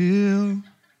wheel.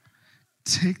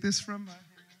 Take this from my hand.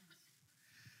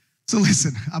 So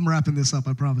listen, I'm wrapping this up,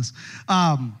 I promise.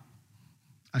 I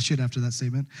should after that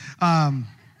statement. I'm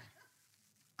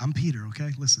Peter, okay?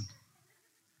 Listen.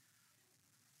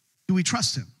 Do we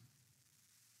trust him?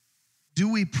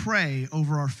 Do we pray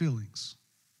over our feelings?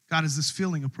 God, is this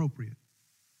feeling appropriate?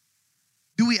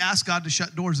 Do we ask God to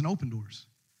shut doors and open doors?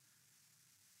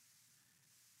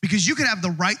 Because you could have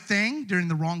the right thing during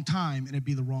the wrong time and it'd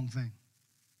be the wrong thing.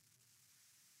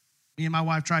 Me and my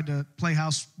wife tried to play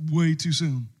house way too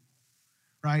soon,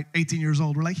 right? 18 years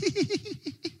old. We're like,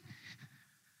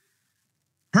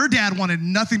 Her dad wanted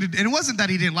nothing to do, and it wasn't that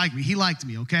he didn't like me. He liked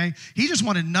me, okay? He just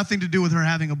wanted nothing to do with her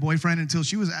having a boyfriend until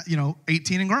she was,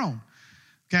 18 and grown,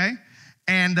 okay?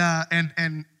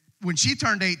 And when she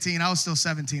turned 18, I was still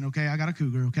 17, okay? I got a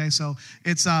cougar, okay? So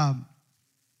it's, I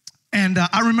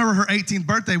remember her 18th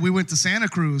birthday, we went to Santa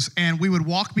Cruz, and we would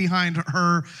walk behind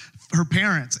her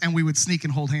parents, and we would sneak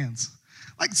and hold hands.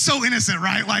 Like, so innocent,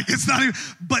 right? Like, it's not even,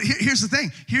 but here's the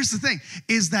thing,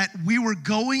 is that we were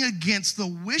going against the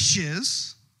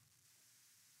wishes,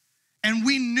 and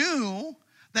we knew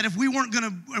that if we weren't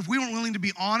willing to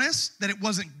be honest, that it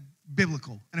wasn't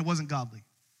biblical and it wasn't godly.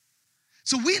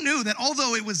 So we knew that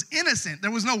although it was innocent, there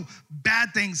was no bad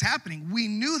things happening. We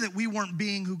knew that we weren't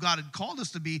being who God had called us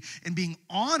to be and being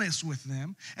honest with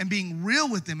them and being real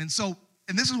with them. And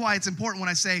this is why it's important when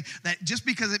I say that just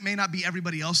because it may not be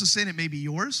everybody else's sin, it may be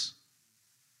yours.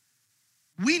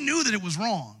 We knew that it was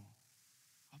wrong.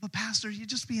 Oh, but pastor, you're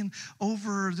just being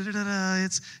over,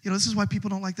 It's, this is why people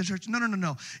don't like the church.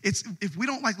 No. It's, if we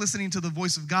don't like listening to the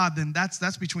voice of God, then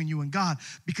that's between you and God.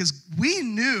 Because we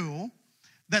knew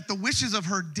that the wishes of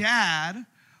her dad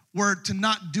were to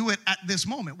not do it at this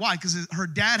moment. Why? Because her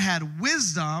dad had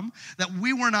wisdom that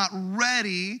we were not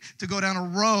ready to go down a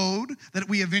road that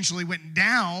we eventually went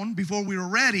down before we were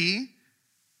ready,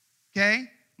 okay?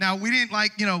 Now, we didn't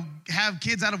have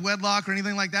kids out of wedlock or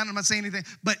anything like that. I'm not saying anything.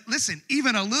 But listen,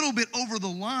 even a little bit over the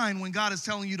line when God is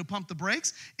telling you to pump the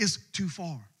brakes is too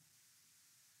far.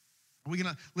 Are we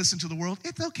going to listen to the world?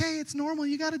 It's okay. It's normal.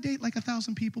 You got to date like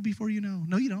 1,000 people before you know.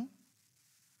 No, you don't.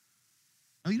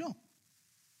 No, you don't.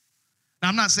 Now,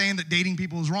 I'm not saying that dating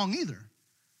people is wrong either.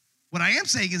 What I am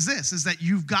saying is this, is that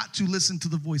you've got to listen to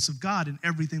the voice of God in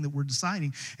everything that we're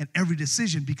deciding and every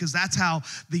decision, because that's how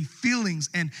the feelings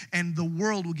and the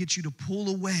world will get you to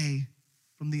pull away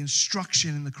from the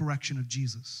instruction and the correction of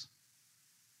Jesus.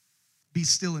 Be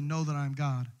still and know that I am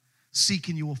God. Seek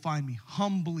and you will find me.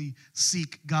 Humbly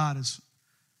seek God, as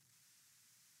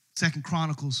 2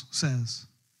 Chronicles says.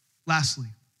 Lastly,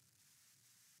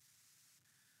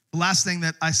 the last thing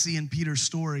that I see in Peter's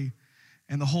story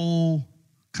and the whole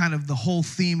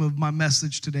theme of my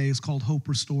message today is called Hope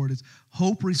Restored. It's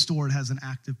hope restored has an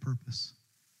active purpose.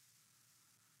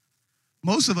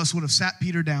 Most of us would have sat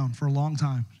Peter down for a long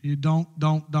time. You don't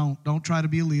try to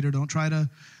be a leader. Don't try to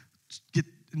get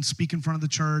and speak in front of the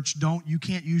church. You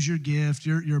can't use your gift.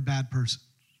 You're a bad person.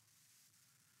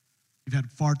 You've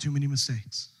had far too many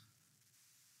mistakes.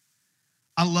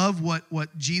 I love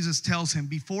what Jesus tells him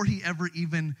before he ever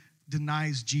even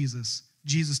denies Jesus.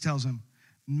 Jesus tells him,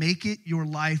 make it your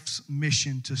life's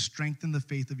mission to strengthen the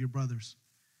faith of your brothers.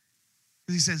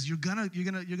 Because he says, you're gonna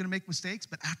make mistakes,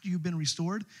 but after you've been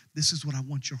restored, this is what I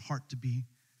want your heart to be.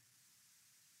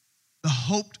 The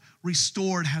hope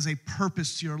restored has a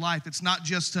purpose to your life. It's not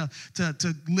just to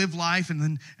live life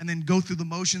and then go through the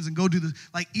motions and go do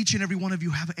each and every one of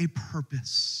you have a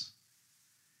purpose.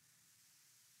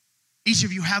 Each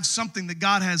of you have something that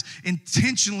God has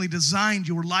intentionally designed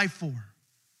your life for.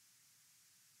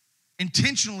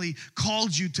 Intentionally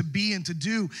called you to be and to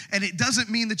do. And it doesn't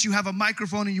mean that you have a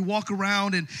microphone and you walk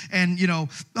around and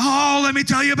let me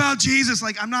tell you about Jesus.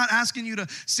 I'm not asking you to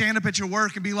stand up at your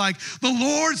work and be like, the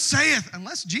Lord saith.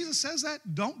 Unless Jesus says that,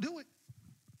 don't do it.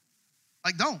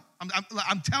 Don't.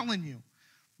 I'm telling you.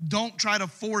 Don't try to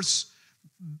force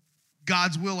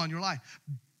God's will on your life.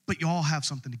 But you all have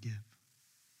something to give.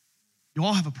 You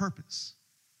all have a purpose.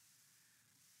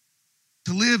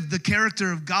 To live the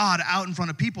character of God out in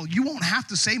front of people, you won't have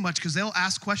to say much because they'll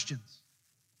ask questions.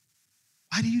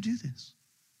 Why do you do this?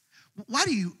 Why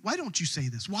don't you say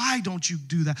this? Why don't you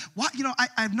do that? Why,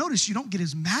 I've noticed you don't get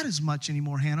as mad as much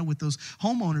anymore, Hannah, with those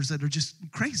homeowners that are just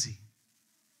crazy.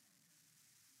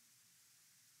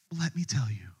 Well, let me tell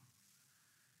you,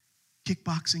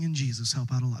 kickboxing and Jesus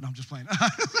help out a lot. No, I'm just playing.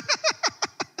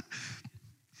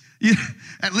 Yeah,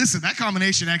 and listen, that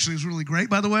combination actually is really great,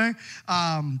 by the way.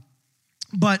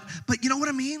 But you know what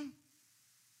I mean?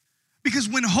 Because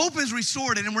when hope is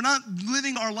restored and we're not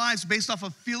living our lives based off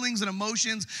of feelings and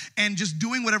emotions and just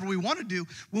doing whatever we want to do,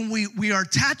 when we are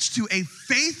attached to a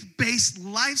faith-based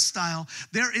lifestyle,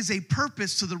 there is a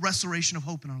purpose to the restoration of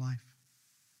hope in our life.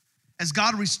 As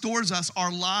God restores us,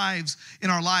 in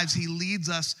our lives, he leads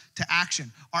us to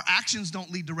action. Our actions don't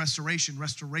lead to restoration.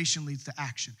 Restoration leads to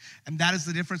action. And that is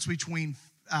the difference between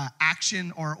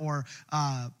action or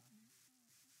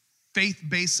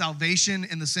faith-based salvation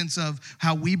in the sense of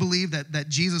how we believe that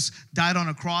Jesus died on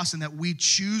a cross and that we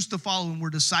choose to follow and we're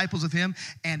disciples of him,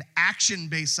 and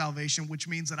action-based salvation, which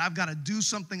means that I've got to do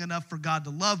something enough for God to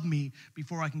love me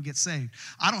before I can get saved.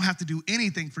 I don't have to do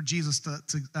anything for Jesus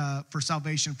for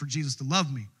salvation, for Jesus to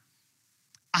love me.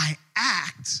 I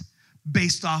act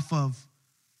based off of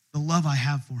the love I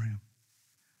have for him.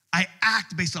 I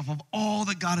act based off of all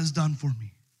that God has done for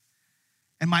me.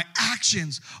 And my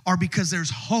actions are because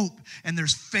there's hope and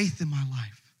there's faith in my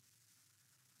life.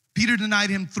 Peter denied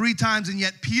him 3 times, and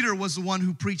yet Peter was the one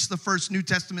who preached the first New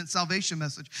Testament salvation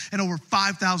message. And over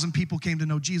 5,000 people came to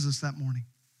know Jesus that morning.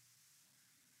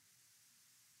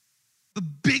 The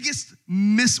biggest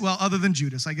other than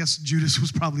Judas, I guess Judas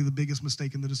was probably the biggest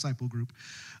mistake in the disciple group.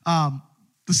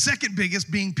 The second biggest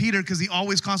being Peter, because he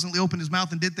always constantly opened his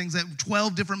mouth and did things, that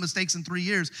 12 different mistakes in 3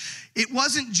 years. It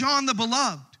wasn't John the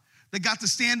Beloved that got to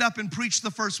stand up and preach the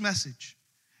first message.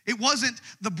 It wasn't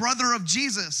the brother of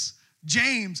Jesus,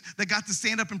 James, that got to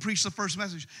stand up and preach the first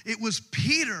message. It was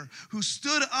Peter who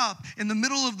stood up in the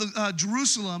middle of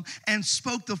Jerusalem and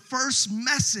spoke the first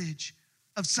message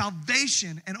of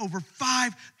salvation, and over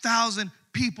 5,000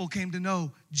 people came to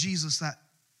know Jesus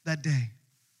that day.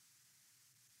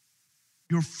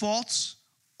 Your faults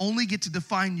only get to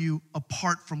define you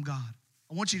apart from God.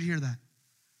 I want you to hear that.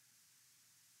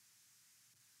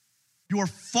 Your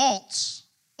faults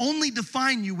only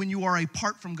define you when you are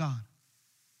apart from God.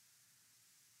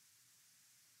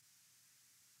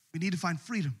 We need to find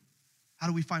freedom. How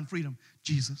do we find freedom?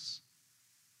 Jesus.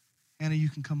 Anna, you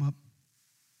can come up.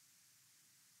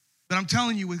 But I'm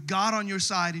telling you, with God on your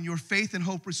side and your faith and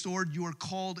hope restored, you are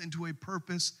called into a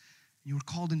purpose. You are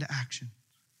called into action.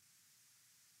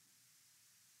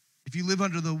 If you live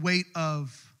under the weight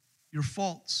of your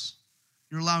faults,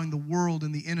 you're allowing the world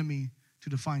and the enemy to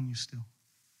define you still.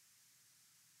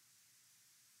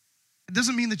 It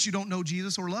doesn't mean that you don't know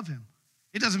Jesus or love him.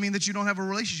 It doesn't mean that you don't have a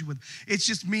relationship with him. It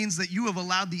just means that you have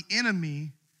allowed the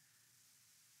enemy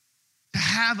to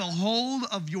have a hold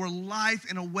of your life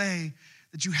in a way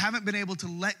that you haven't been able to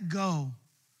let go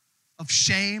of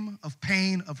shame, of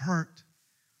pain, of hurt.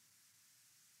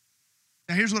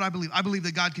 Now, here's what I believe. I believe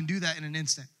that God can do that in an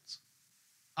instant.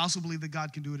 I also believe that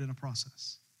God can do it in a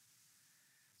process.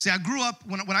 See, I grew up,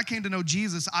 when I came to know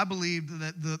Jesus, I believed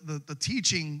that the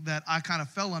teaching that I kind of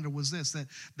fell under was this,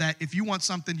 that if you want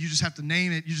something, you just have to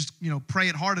name it, you just, pray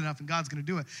it hard enough and God's gonna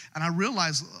do it. And I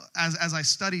realized as I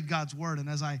studied God's word and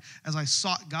as I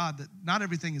sought God, that not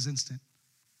everything is instant.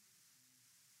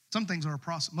 Some things are a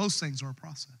process, most things are a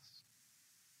process.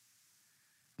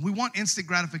 We want instant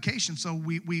gratification, so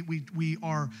we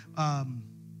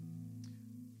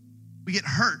get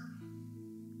hurt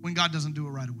when God doesn't do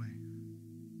it right away.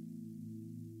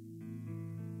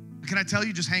 Can I tell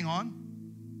you, just hang on?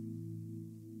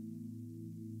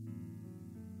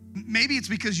 Maybe it's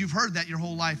because you've heard that your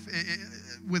whole life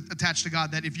attached to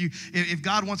God, that if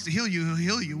God wants to heal you, he'll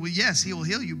heal you. Well, yes, he will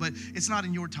heal you, but it's not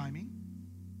in your timing.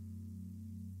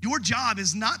 Your job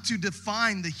is not to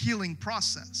define the healing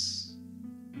process.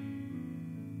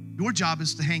 Your job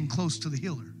is to hang close to the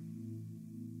healer.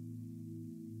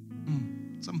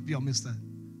 Some of y'all missed that.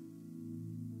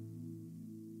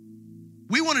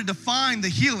 We want to define the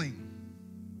healing.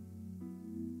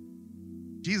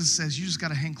 Jesus says you just got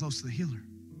to hang close to the healer.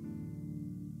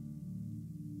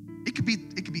 It could be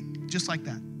just like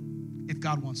that if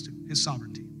God wants to, his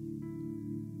sovereignty.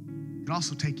 It could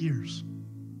also take years.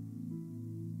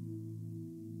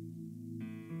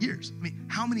 Years. I mean,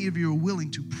 how many of you are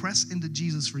willing to press into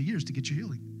Jesus for years to get your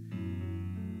healing?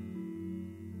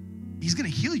 He's going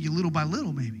to heal you little by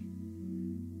little, maybe.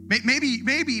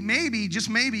 Maybe, just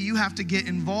maybe you have to get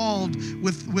involved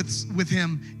with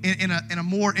him in a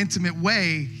more intimate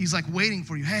way. He's like waiting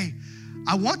for you. Hey,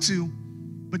 I want to,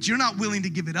 but you're not willing to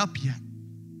give it up yet.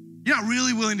 You're not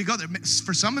really willing to go there.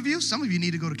 For some of you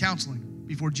need to go to counseling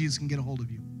before Jesus can get a hold of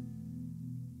you.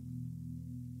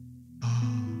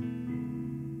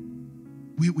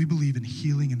 We believe in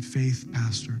healing and faith,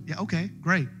 Pastor. Yeah, okay,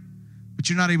 great. But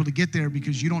you're not able to get there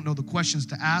because you don't know the questions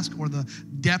to ask or the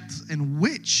depth in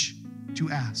which to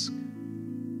ask.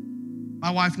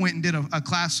 My wife went and did a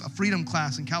freedom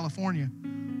class in California.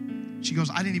 She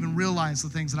goes, I didn't even realize the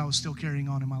things that I was still carrying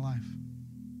on in my life.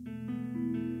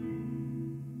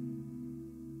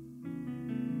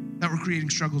 That were creating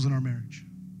struggles in our marriage.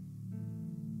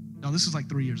 No, this is like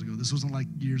 3 years ago. This wasn't like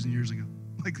years and years ago.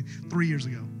 Like 3 years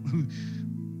ago.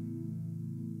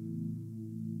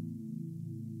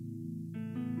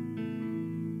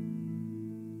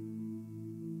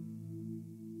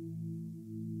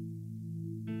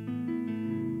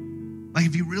 Like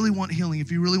if you really want healing,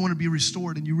 if you really want to be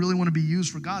restored and you really want to be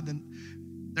used for God, then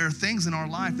there are things in our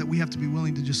life that we have to be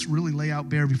willing to just really lay out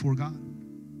bare before God.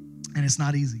 And it's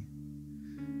not easy.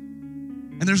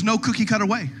 And there's no cookie cutter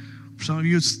way. For some of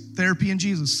you, it's therapy and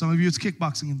Jesus. Some of you, it's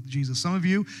kickboxing and Jesus. Some of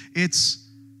you, it's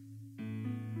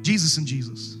Jesus and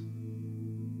Jesus.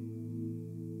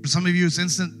 For some of you, it's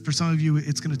instant. For some of you,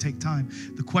 it's going to take time.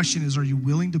 The question is, are you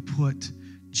willing to put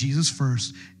Jesus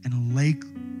first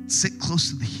and sit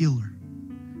close to the healer?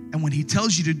 And when he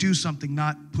tells you to do something,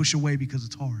 not push away because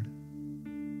it's hard.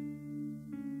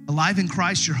 Alive in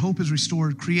Christ, your hope is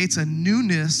restored, creates a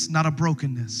newness, not a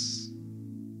brokenness.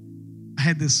 I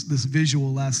had this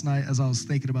visual last night as I was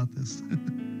thinking about this.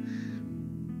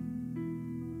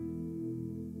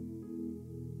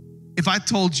 If I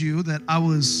told you that I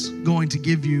was going to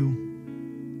give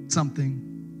you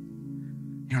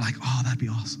something, you're like, oh, that'd be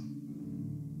awesome.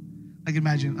 I can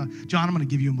imagine, John, I'm going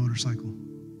to give you a motorcycle.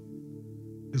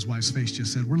 His wife's face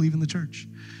just said, we're leaving the church.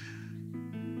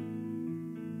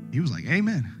 He was like,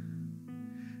 amen.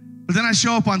 But then I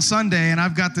show up on Sunday and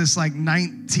I've got this like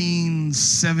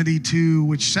 1972,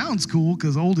 which sounds cool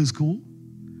because old is cool.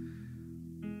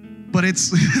 But it's,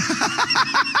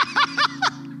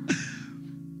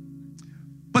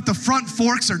 but the front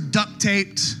forks are duct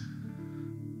taped.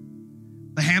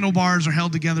 The handlebars are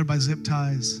held together by zip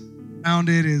ties. Around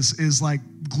it is like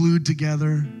glued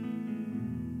together.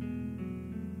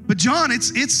 But John, he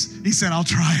said, I'll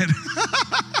try it.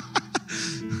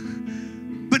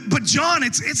 But John,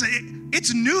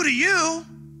 it's new to you.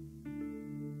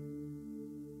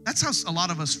 That's how a lot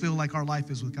of us feel like our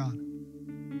life is with God.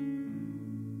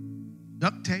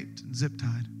 Duct taped and zip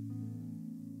tied.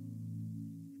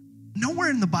 Nowhere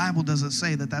in the Bible does it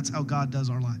say that that's how God does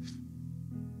our life.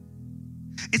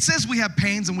 It says we have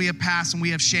pains and we have past and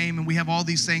we have shame and we have all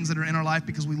these things that are in our life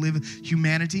because we live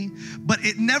humanity, but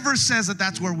it never says that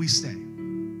that's where we stay.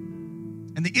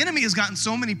 And the enemy has gotten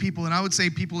so many people, and I would say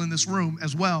people in this room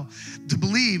as well, to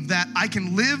believe that I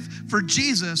can live for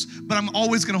Jesus, but I'm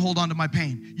always going to hold on to my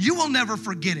pain. You will never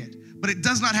forget it, but it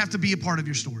does not have to be a part of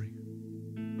your story.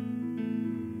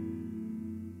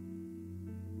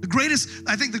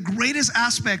 I think the greatest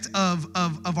aspect of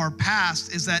our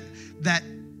past is that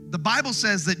the Bible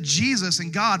says that Jesus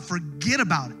and God forget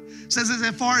about it. It says as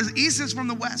far as east is from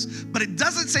the west, but it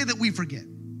doesn't say that we forget.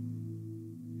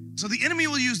 So the enemy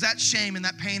will use that shame and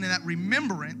that pain and that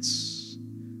remembrance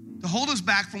to hold us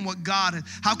back from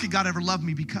how could God ever love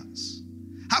me because?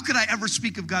 How could I ever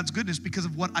speak of God's goodness because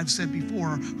of what I've said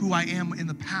before, who I am in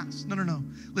the past? No.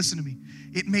 Listen to me.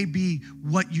 It may be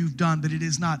what you've done, but it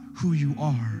is not who you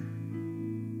are.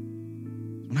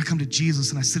 When I come to Jesus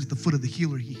and I sit at the foot of the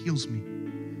healer, he heals me.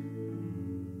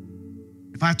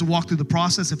 If I have to walk through the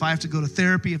process, if I have to go to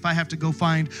therapy, if I have to go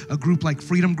find a group like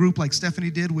Freedom Group, like Stephanie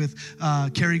did with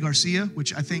Carrie Garcia,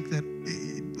 which I think that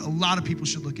a lot of people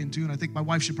should look into, and I think my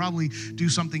wife should probably do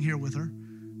something here with her.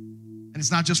 And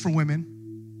it's not just for women.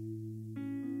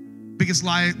 Biggest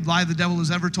lie the devil has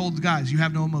ever told the guys, you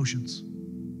have no emotions.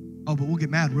 Oh, but we'll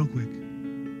get mad real quick.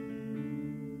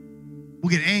 We'll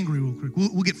get angry real quick.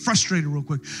 We'll get frustrated real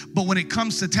quick. But when it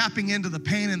comes to tapping into the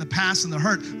pain and the past and the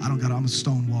hurt, I'm a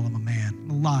stonewall, I'm a man.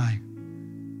 I'm a lie.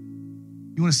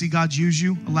 You want to see God use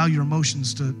you? Allow your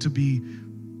emotions to be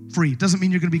free. It doesn't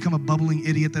mean you're going to become a bubbling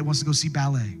idiot that wants to go see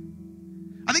ballet.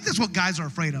 I think that's what guys are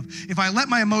afraid of. If I let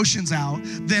my emotions out,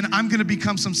 then I'm going to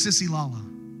become some sissy lala.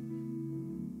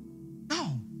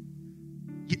 No.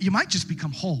 You might just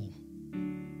become whole.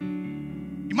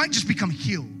 You might just become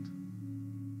healed.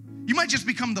 You might just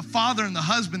become the father and the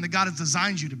husband that God has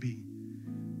designed you to be.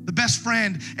 The best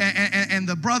friend and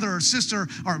the brother or sister,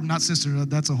 or not sister,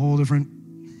 that's a whole different.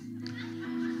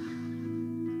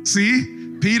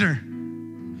 See, Peter.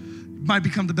 You might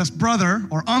become the best brother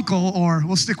or uncle, or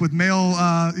we'll stick with male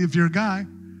if you're a guy,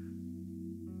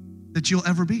 that you'll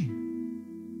ever be.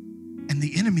 And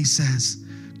the enemy says,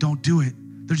 don't do it.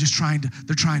 They're trying to,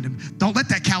 don't let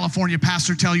that California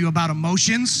pastor tell you about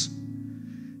emotions.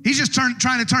 He's just trying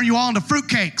to turn you all into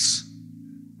fruitcakes.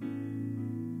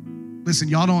 Listen,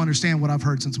 y'all don't understand what I've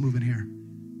heard since moving here.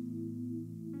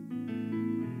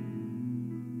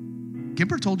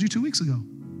 Gimper told you 2 weeks ago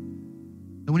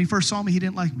that when he first saw me, he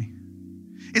didn't like me.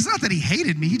 It's not that he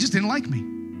hated me, he just didn't like me.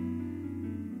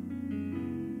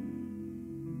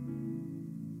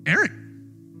 Eric,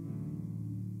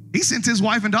 he sent his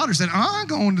wife and daughter, said, I'm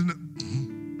going to the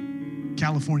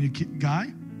California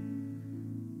guy.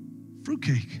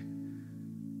 Fruitcake.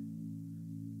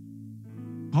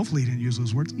 Hopefully he didn't use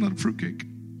those words. I'm not a fruitcake.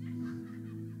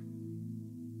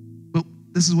 But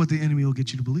this is what the enemy will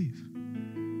get you to believe.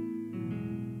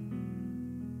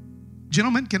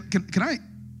 Gentlemen, can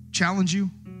challenge you?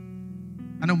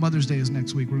 I know Mother's Day is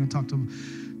next week. We're going to talk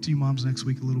to you moms next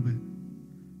week a little bit.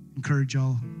 Encourage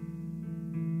y'all.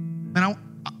 Man,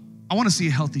 I want to see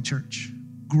a healthy church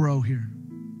grow here.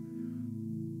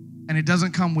 And it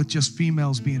doesn't come with just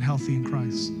females being healthy in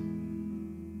Christ.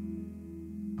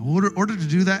 In order to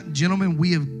do that, gentlemen,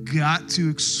 we have got to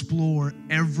explore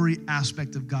every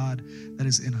aspect of God that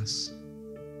is in us.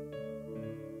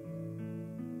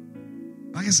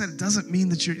 Like I said, it doesn't mean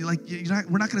that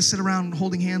we're not going to sit around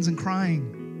holding hands and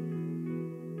crying.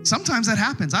 Sometimes that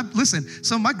happens. Listen,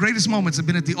 some of my greatest moments have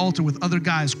been at the altar with other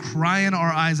guys crying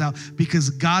our eyes out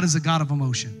because God is a God of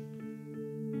emotion.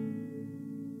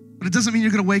 But it doesn't mean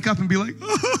you're going to wake up and be like,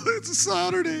 oh, it's a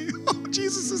Saturday. Oh,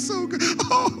 Jesus is so good.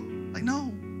 Oh, like,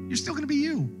 no, you're still going to be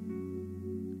you.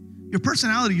 Your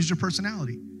personality is your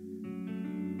personality.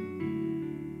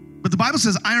 But the Bible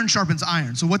says iron sharpens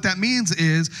iron. So what that means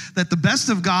is that the best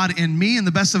of God in me and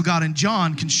the best of God in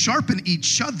John can sharpen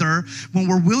each other when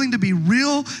we're willing to be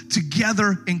real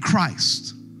together in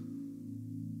Christ.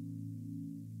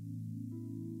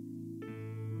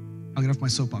 I'll get off my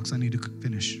soapbox. I need to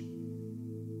finish.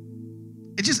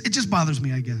 It just bothers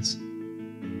me, I guess.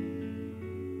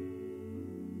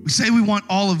 We say we want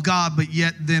all of God, but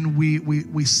yet then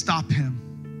we stop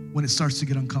him when it starts to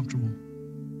get uncomfortable.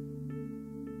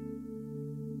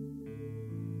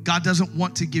 God doesn't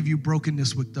want to give you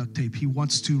brokenness with duct tape. He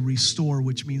wants to restore,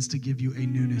 which means to give you a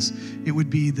newness. It would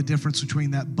be the difference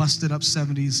between that busted up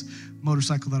 70s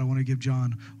motorcycle that I want to give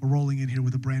John or rolling in here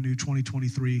with a brand new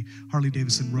 2023 Harley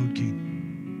Davidson Road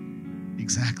King.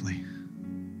 Exactly.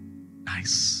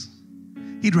 Nice.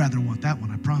 He'd rather want that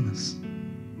one, I promise.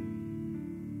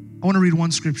 I want to read one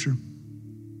scripture.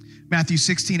 Matthew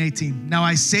 16:18. Now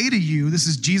I say to you, this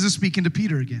is Jesus speaking to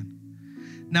Peter again.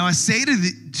 Now I say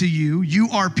to you, you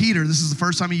are Peter. This is the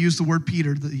first time he used the word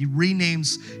Peter. He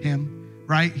renames him,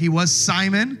 right? He was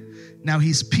Simon. Now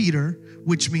he's Peter,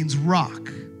 which means rock.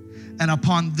 And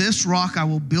upon this rock I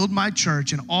will build my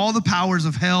church, and all the powers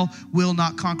of hell will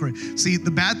not conquer it. See, the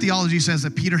bad theology says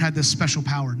that Peter had this special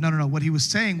power. No. What he was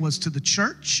saying was to the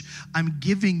church, I'm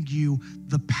giving you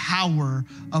the power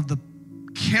of the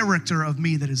character of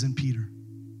me that is in Peter.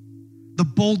 The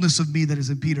boldness of me that is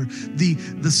in Peter.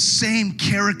 The same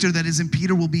character that is in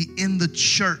Peter will be in the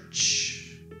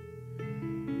church.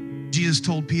 Jesus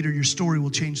told Peter, your story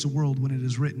will change the world when it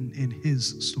is written in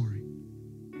his story.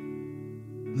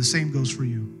 And the same goes for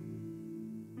you.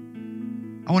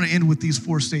 I want to end with these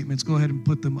 4 statements. Go ahead and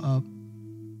put them up.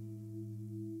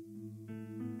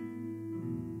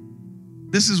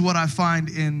 This is what I find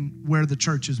in where the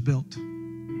church is built.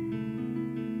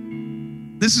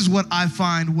 This is what I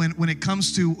find when it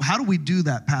comes to how do we do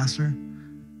that, Pastor?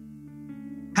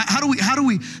 How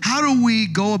do we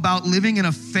go about living in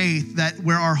a faith that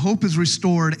where our hope is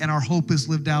restored and our hope is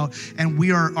lived out and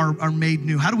we are made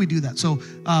new? How do we do that? So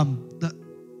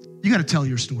you got to tell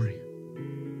your story.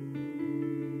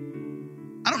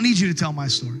 I don't need you to tell my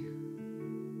story,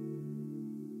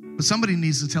 but somebody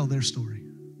needs to tell their story.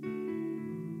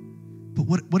 But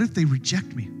what if they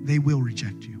reject me? They will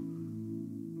reject you.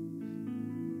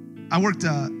 I worked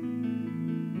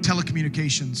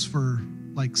telecommunications for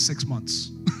like 6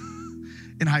 months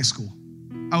in high school.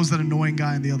 I was that annoying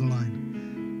guy on the other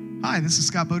line. Hi, this is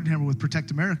Scott Bodenhamer with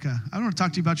Protect America. I want to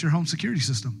talk to you about your home security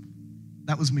system.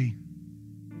 That was me.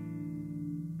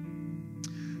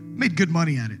 Made good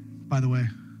money at it, by the way.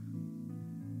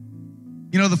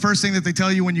 You know the first thing that they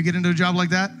tell you when you get into a job like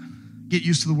that? Get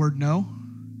used to the word no.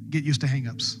 Get used to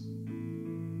hang-ups.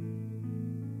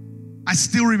 I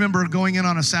still remember going in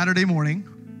on a Saturday morning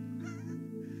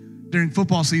during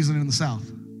football season in the South.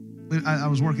 I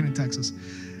was working in Texas.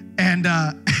 And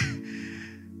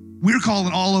we were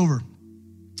calling all over.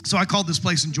 So I called this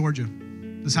place in Georgia,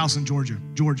 this house in Georgia.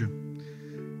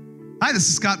 Hi, this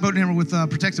is Scott Bodenhamer with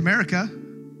Protect America. I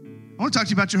want to talk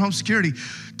to you about your home security.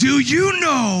 Do you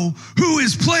know who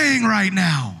is playing right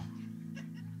now?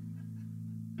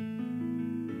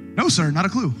 No, sir, not a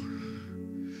clue.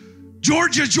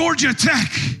 Georgia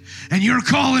Tech, and you're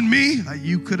calling me?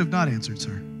 You could have not answered,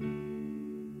 sir.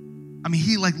 I mean,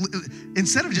 he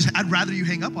instead of just, I'd rather you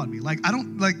hang up on me.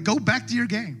 Go back to your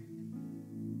game.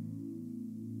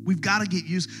 We've got to get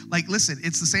used. Listen,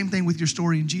 it's the same thing with your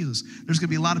story in Jesus. There's going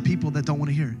to be a lot of people that don't want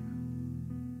to hear it.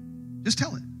 Just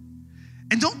tell it.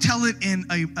 And don't tell it in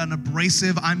an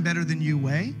abrasive, I'm better than you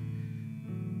way.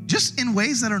 Just in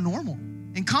ways that are normal,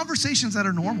 in conversations that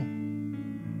are normal.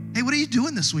 Hey, what are you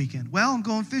doing this weekend? Well, I'm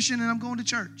going fishing and I'm going to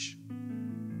church.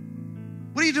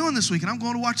 What are you doing this weekend? I'm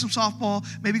going to watch some softball,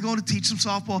 maybe going to teach some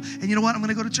softball. And you know what? I'm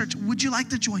going to go to church. Would you like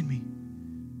to join me?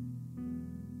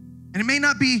 And it may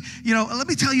not be, let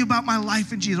me tell you about my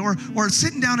life in Jesus, or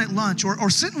sitting down at lunch, or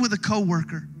sitting with a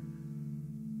coworker.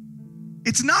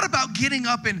 It's not about getting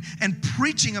up and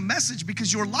preaching a message,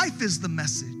 because your life is the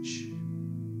message.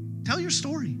 Tell your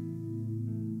story.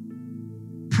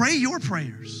 Pray your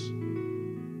prayers.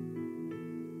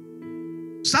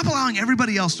 Stop allowing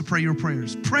everybody else to pray your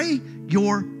prayers. Pray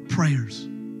your prayers.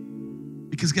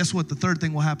 Because guess what? The third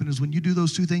thing will happen is when you do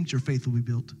those two things, your faith will be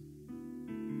built.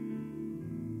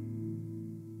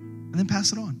 And then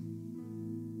pass it on.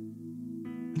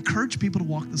 Encourage people to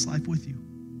walk this life with you.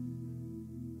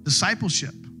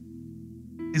 Discipleship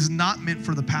is not meant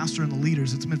for the pastor and the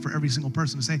leaders. It's meant for every single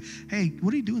person to say, hey,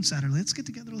 what are you doing Saturday? Let's get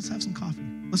together. Let's have some coffee.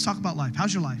 Let's talk about life.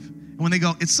 How's your life? And when they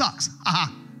go, it sucks.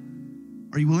 Aha.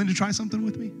 Are you willing to try something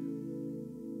with me?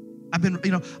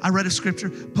 I read a scripture,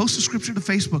 post a scripture to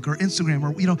Facebook or Instagram,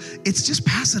 or, it's just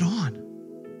pass it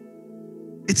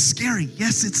on. It's scary.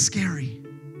 Yes, it's scary.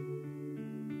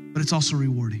 But it's also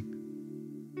rewarding.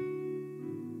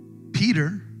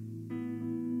 Peter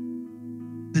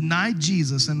denied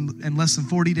Jesus, and less than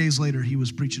 40 days later, he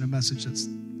was preaching a message that's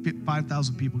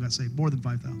 5,000 people got saved, more than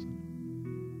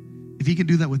 5,000. If he can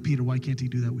do that with Peter, why can't he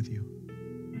do that with you?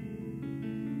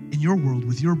 In your world,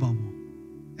 with your bubble,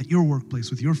 at your workplace,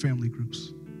 with your family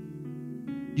groups.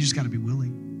 You just got to be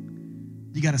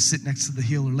willing. You got to sit next to the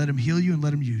healer. Let him heal you and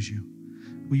let him use you.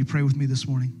 Will you pray with me this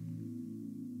morning?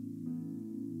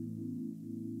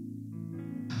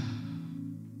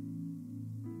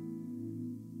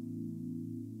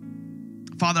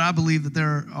 Father, I believe that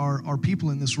there are people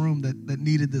in this room that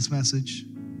needed this message.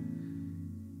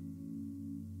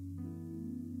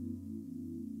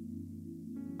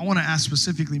 I want to ask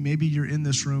specifically, maybe you're in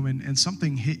this room and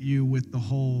something hit you with the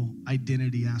whole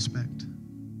identity aspect.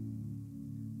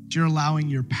 You're allowing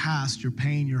your past, your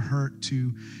pain, your hurt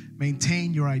to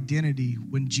maintain your identity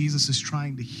when Jesus is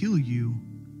trying to heal you.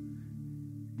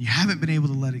 You haven't been able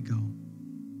to let it go.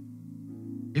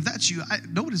 If that's you,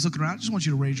 nobody's looking around. I just want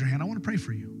you to raise your hand. I want to pray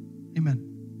for you.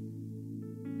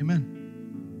 Amen. Amen.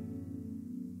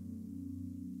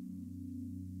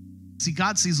 See,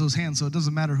 God sees those hands, so it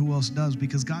doesn't matter who else does,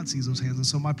 because God sees those hands. And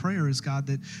so my prayer is, God,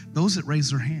 that those that raise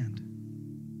their hand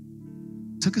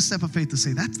took a step of faith to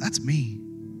say, that's me.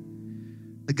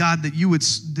 That God, that you would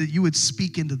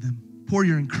speak into them, pour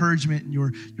your encouragement and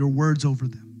your words over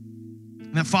them.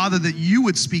 And that, Father, that you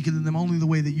would speak into them only the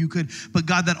way that you could. But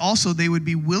God, that also they would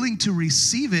be willing to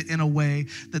receive it in a way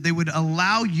that they would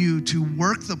allow you to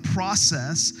work the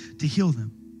process to heal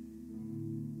them.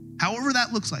 However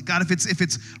that looks like. God, if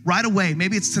it's right away,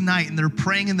 maybe it's tonight and they're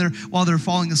praying while they're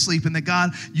falling asleep, and that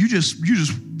God, you just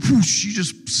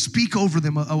speak over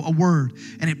them a word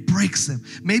and it breaks them.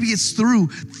 Maybe it's through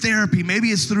therapy. Maybe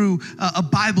it's through a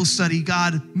Bible study.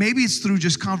 God, maybe it's through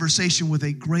just conversation with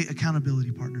a great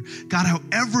accountability partner. God,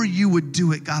 however you would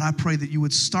do it, God, I pray that you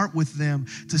would start with them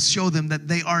to show them that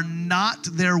they are not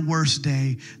their worst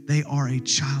day. They are a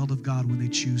child of God when they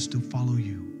choose to follow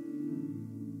you.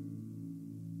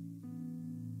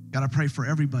 God, I pray for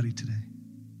everybody today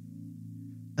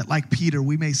that, like Peter,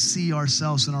 we may see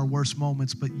ourselves in our worst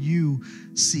moments, but you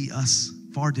see us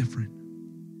far different.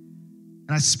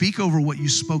 And I speak over what you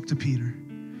spoke to Peter,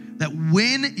 that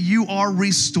when you are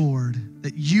restored,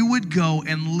 that you would go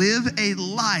and live a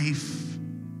life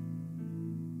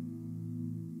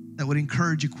that would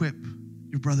encourage, equip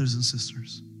your brothers and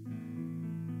sisters.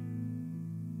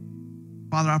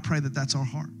 Father, I pray that that's our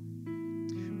heart.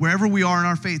 Wherever we are in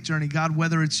our faith journey, God,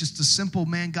 whether it's just a simple,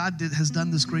 man, God has done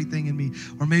this great thing in me,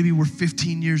 or maybe we're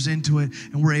 15 years into it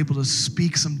and we're able to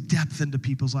speak some depth into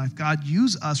people's life. God,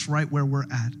 use us right where we're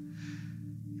at.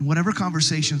 In whatever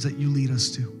conversations that you lead us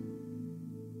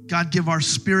to. God, give our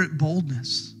spirit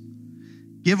boldness.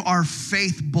 Give our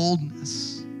faith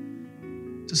boldness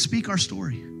to speak our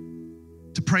story,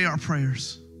 to pray our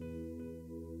prayers,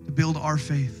 to build our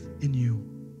faith in you.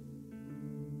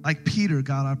 Like Peter,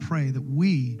 God, I pray that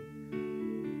we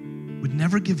would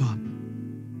never give up.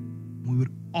 We would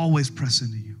always press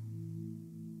into you.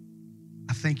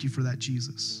 I thank you for that,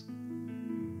 Jesus.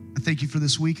 I thank you for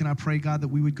this week, and I pray, God, that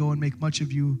we would go and make much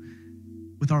of you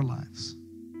with our lives.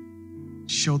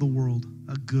 Show the world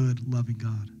a good, loving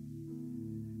God.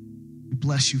 We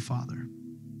bless you, Father.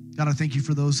 God, I thank you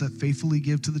for those that faithfully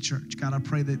give to the church. God, I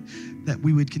pray that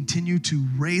we would continue to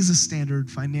raise a standard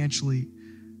financially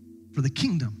for the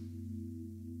kingdom,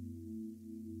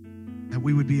 that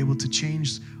we would be able to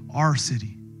change our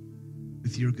city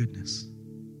with your goodness.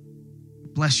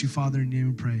 Bless you, Father, in your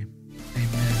name we pray.